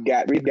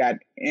 We've got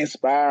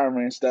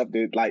inspiring stuff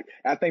that, like,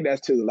 I think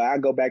that's too. Like, I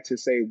go back to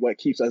say what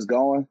keeps us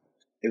going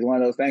is one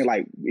of those things.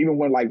 Like, even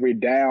when like we're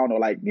down or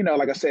like,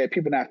 like I said,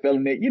 people not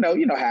feeling it, you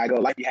know how I go,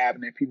 like, you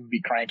happening, people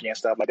be cranky and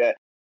stuff like that.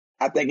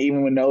 I think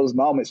even in those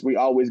moments, we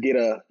always get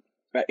an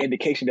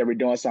indication that we're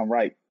doing something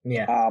right.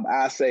 Yeah.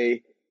 I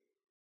say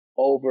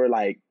over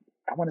like,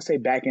 I want to say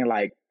back in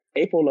like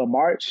April or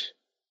March,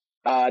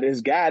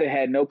 this guy that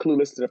had no clue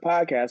listened to the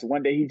podcast,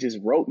 one day he just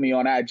wrote me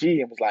on IG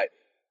and was like,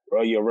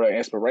 bro, you're a real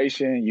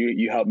inspiration.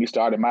 You helped me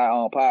start my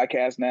own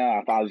podcast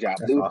now. I followed y'all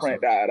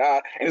Blueprint, awesome.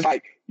 And it's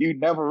like, you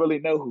never really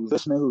know who's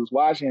listening, who's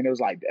watching. And it was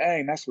like,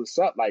 dang, that's what's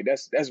up. Like,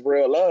 that's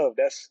real love.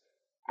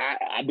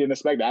 I didn't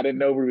expect that. I didn't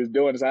know we was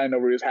doing this. I didn't know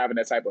we was having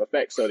that type of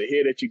effect. So to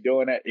hear that you're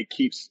doing that, it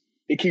keeps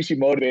you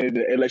motivated.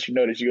 It lets you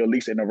know that you're at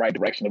least in the right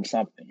direction of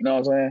something. You know what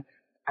I'm saying?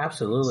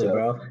 Absolutely,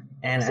 bro.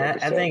 And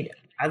I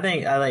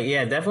think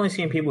definitely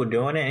seeing people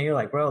doing it, and you're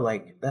like, bro,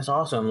 like that's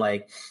awesome.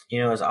 Like,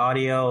 it's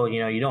audio.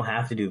 You don't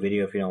have to do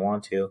video if you don't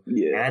want to.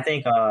 Yeah. And I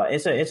think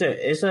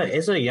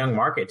it's a young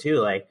market too.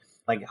 Like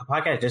a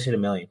podcast just hit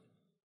 1 million.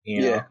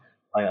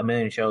 Like 1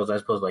 million shows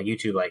as opposed to like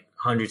YouTube, like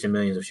hundreds of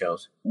millions of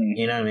shows. Mm-hmm.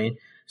 You know what I mean?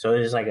 So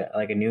it's just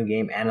like a new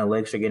game.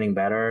 Analytics are getting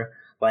better.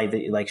 Like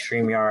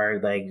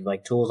StreamYard,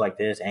 like tools like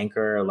this,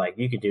 Anchor, like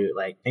you could do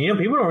like, and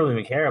people don't really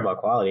even care about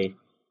quality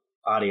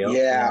audio.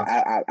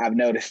 Yeah, I've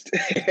noticed.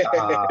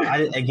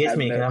 It gets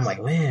me because I'm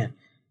like, man,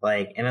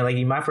 like, and then like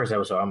in my first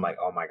episode, I'm like,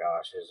 oh my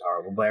gosh, this is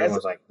horrible. But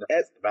everyone's like,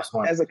 that's the best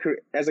one. As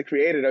a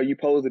creator, though, you're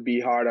supposed to be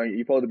hard on you.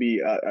 You're supposed to be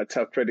a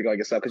tough critic on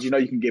yourself because you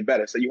can get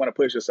better. So you want to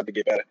push yourself to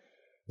get better.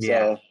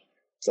 Yeah.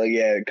 So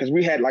yeah, because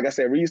we had, like I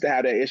said, we used to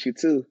have that issue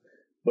too,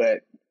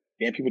 but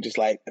then people just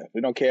like,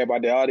 we don't care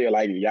about the audio.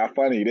 Like, y'all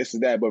funny, this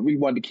is that. But we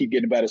wanted to keep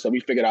getting better, so we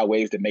figured out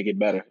ways to make it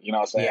better. You know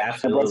what I'm saying? Yeah,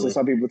 absolutely. And brought to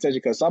some people's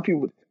attention because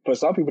for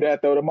some people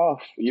that throw them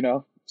off.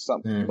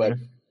 Mm-hmm. But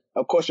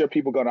of course, your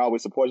people gonna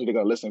always support you. They're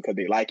gonna listen because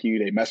they like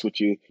you, they mess with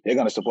you. They're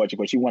gonna support you,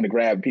 but you want to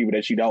grab people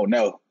that you don't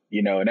know.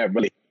 And that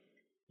really,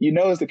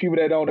 it's the people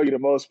that don't know you the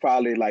most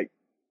probably like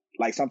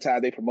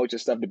sometimes they promote your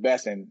stuff the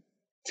best and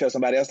tell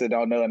somebody else that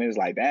don't know, and it's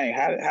like, dang,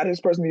 how did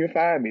this person even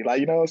find me? Like,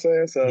 you know what I'm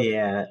saying? So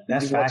yeah,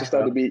 that's you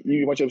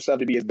want your stuff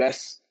to be as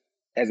best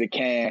as it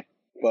can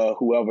for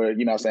whoever,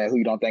 you know what I'm saying, who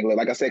you don't think.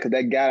 Like I said, because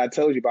that guy I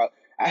told you about,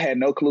 I had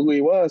no clue who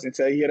he was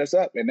until he hit us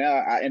up, and now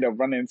I end up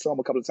running into him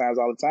a couple of times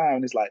all the time,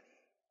 and it's like,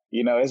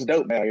 it's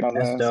dope now.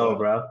 That's dope,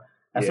 bro.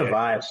 That's a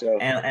vibe.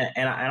 Sure.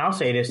 And I'll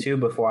say this too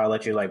before I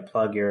let you like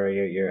plug your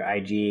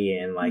IG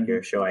and like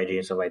your show IG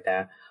and stuff like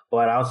that.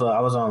 But I was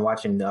on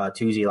watching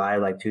Tuesday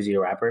Live, like Tuesday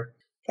the Rapper,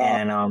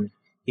 and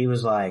he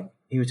was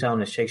telling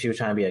this chick she was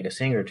trying to be like a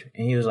singer,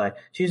 and he was like,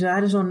 she said, I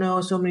just don't know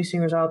so many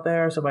singers out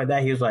there, stuff like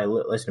that. He was like,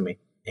 listen to me,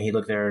 and he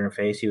looked at her in her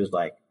face. He was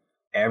like,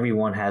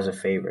 everyone has a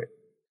favorite,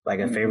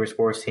 like a favorite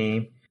sports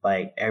team.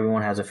 Like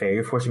everyone has a favorite.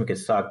 Your sports team could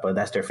suck, but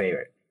that's their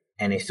favorite,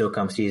 and they still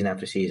come season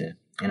after season.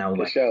 And I was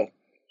like, sure.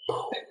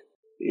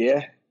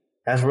 Yeah.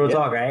 That's real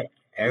talk, right?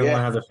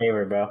 Everyone has a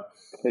favorite, bro.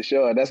 For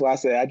sure. That's why I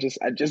say I just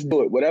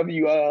do it. Whatever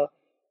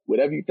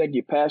you think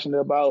you're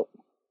passionate about,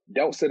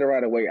 don't sit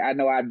around and wait. I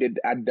know I've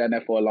done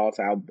that for a long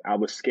time. I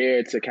was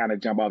scared to kind of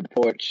jump off the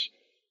porch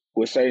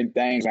with certain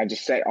things. I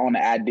just sat on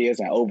the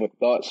ideas and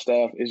overthought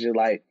stuff. It's just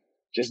like,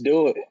 just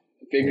do it.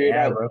 Figure it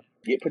out. Bro.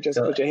 Put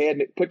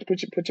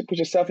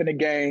yourself in the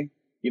game.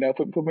 You know,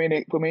 put me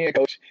in,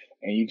 coach,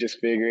 and you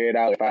just figure it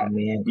out.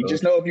 You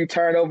just know if you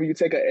turn over, you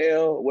take a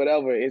L,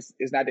 whatever, it's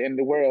not the end of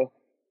the world,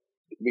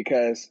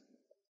 because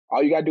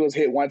all you gotta do is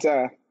hit one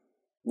time.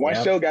 One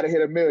show gotta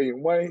hit 1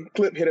 million. One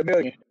clip hit 1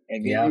 million,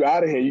 and then you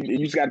out of here. You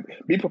just gotta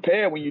be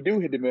prepared when you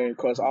do hit the million,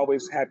 because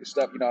always have your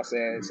stuff, you know what I'm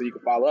saying, so you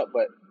can follow up.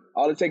 But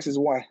all it takes is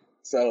one.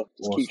 So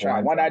just keep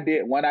trying. One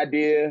idea, one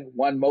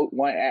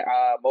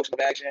motion of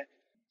action,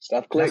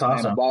 stuff clicks,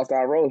 and the ball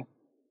start rolling.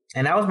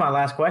 And that was my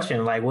last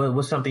question. Like,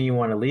 what's something you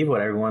want to leave with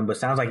everyone? But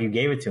sounds like you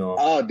gave it to him.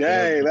 Oh,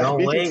 dang.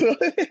 Don't wait.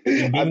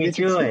 You beat me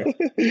to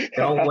it.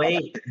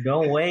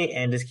 Don't wait,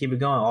 and just keep it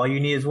going. All you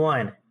need is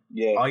one.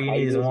 Yeah. All you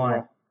need is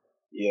one.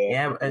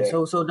 Yeah. And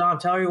so Dom,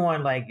 tell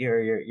everyone like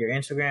your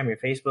Instagram, your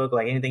Facebook,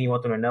 like anything you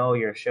want them to know,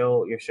 your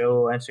show,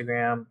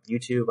 Instagram,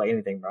 YouTube, like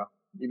anything, bro.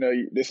 You know,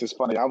 this is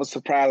funny. I was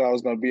surprised I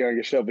was going to be on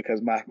your show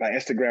because my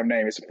Instagram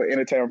name is for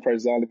entertainment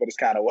purposes only, but it's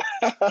kind of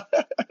wild.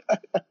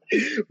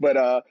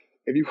 But,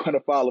 if you want to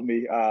follow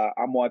me,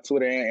 I'm on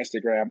Twitter and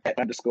Instagram at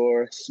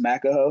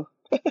 _Smackaho.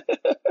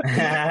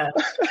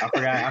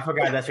 I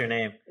forgot that's your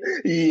name.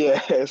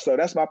 Yeah, so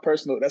that's my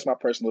personal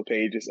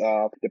pages.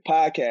 The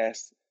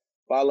podcast,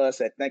 follow us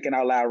at Thinking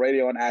Out Loud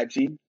Radio on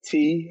IG,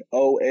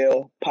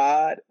 TOL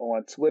Pod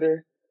on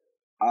Twitter.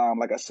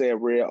 Like I said,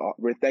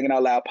 we're Thinking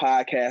Out Loud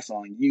Podcast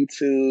on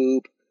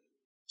YouTube,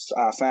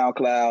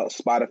 SoundCloud,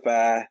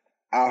 Spotify,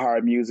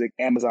 iHeartMusic,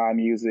 Amazon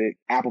Music,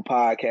 Apple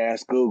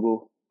Podcasts,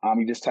 Google.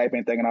 You just type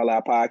in Thinking Out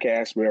Loud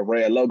Podcast. We're a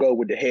red logo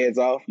with the heads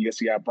off. You can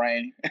see our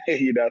brain.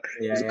 You know,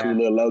 it's a cool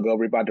little logo.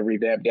 We're about to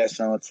revamp that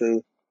soon too.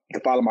 You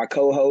can follow my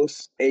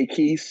co-host, A.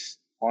 Keese,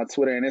 on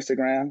Twitter and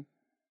Instagram.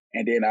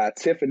 And then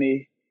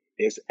Tiffany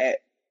is at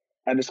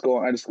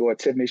 _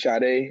 Tiffany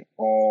Sade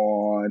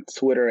on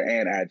Twitter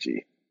and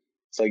IG.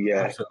 So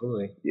yeah.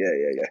 Absolutely. Yeah.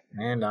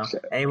 Man, Dom.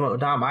 Hey, well,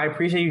 Dom, I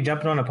appreciate you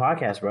jumping on the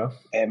podcast, bro.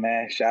 Hey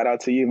man, shout out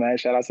to you, man.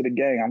 Shout out to the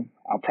gang.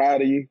 I'm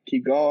proud of you.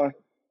 Keep going.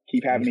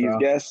 Keep having these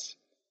guests.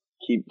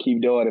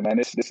 Keep doing it, man.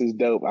 This is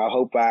dope. I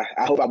hope I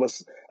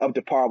was up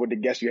to par with the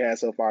guests you had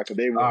so far, because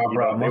they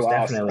were, most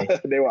definitely.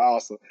 Awesome. They were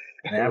awesome.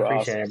 Man, I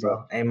appreciate it,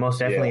 bro. Hey, most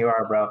definitely you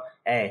are, bro.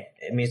 Hey,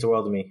 it means the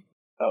world to me.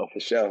 Oh, for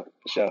sure.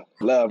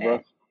 Love,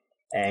 bro.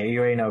 Hey, you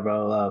already know,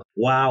 bro. Love.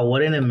 Wow,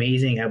 what an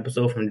amazing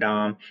episode from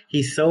Dom.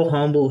 He's so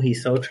humble.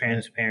 He's so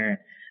transparent.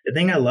 The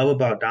thing I love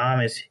about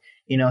Dom is,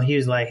 he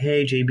was like,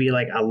 hey, JB,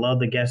 like, I love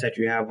the guests that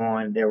you have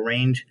on. They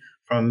range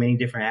from many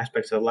different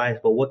aspects of life,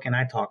 but what can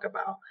I talk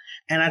about?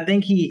 And I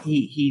think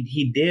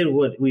he did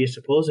what we are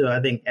supposed to.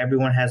 I think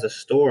everyone has a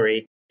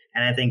story,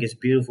 and I think it's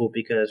beautiful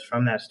because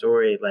from that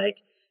story, like,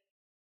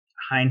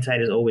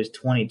 hindsight is always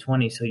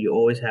 20/20, so you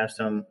always have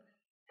some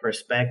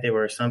perspective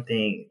or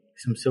something,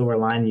 some silver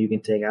lining you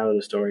can take out of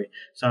the story.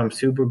 So I'm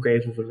super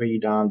grateful for you,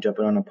 Dom,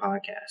 jumping on the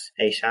podcast.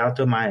 Hey, shout out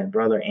to my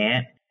brother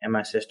Ant and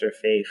my sister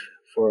Faith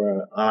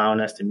for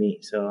allowing us to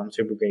meet. So I'm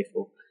super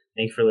grateful.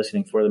 Thank you for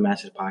listening For the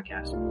Masses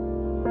podcast.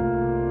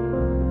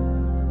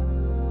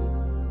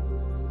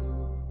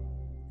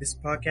 This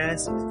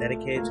podcast is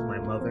dedicated to my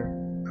mother,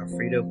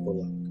 Alfreda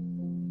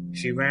Bullock.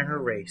 She ran her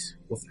race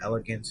with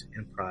elegance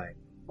and pride.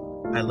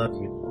 I love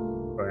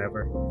you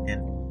forever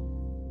and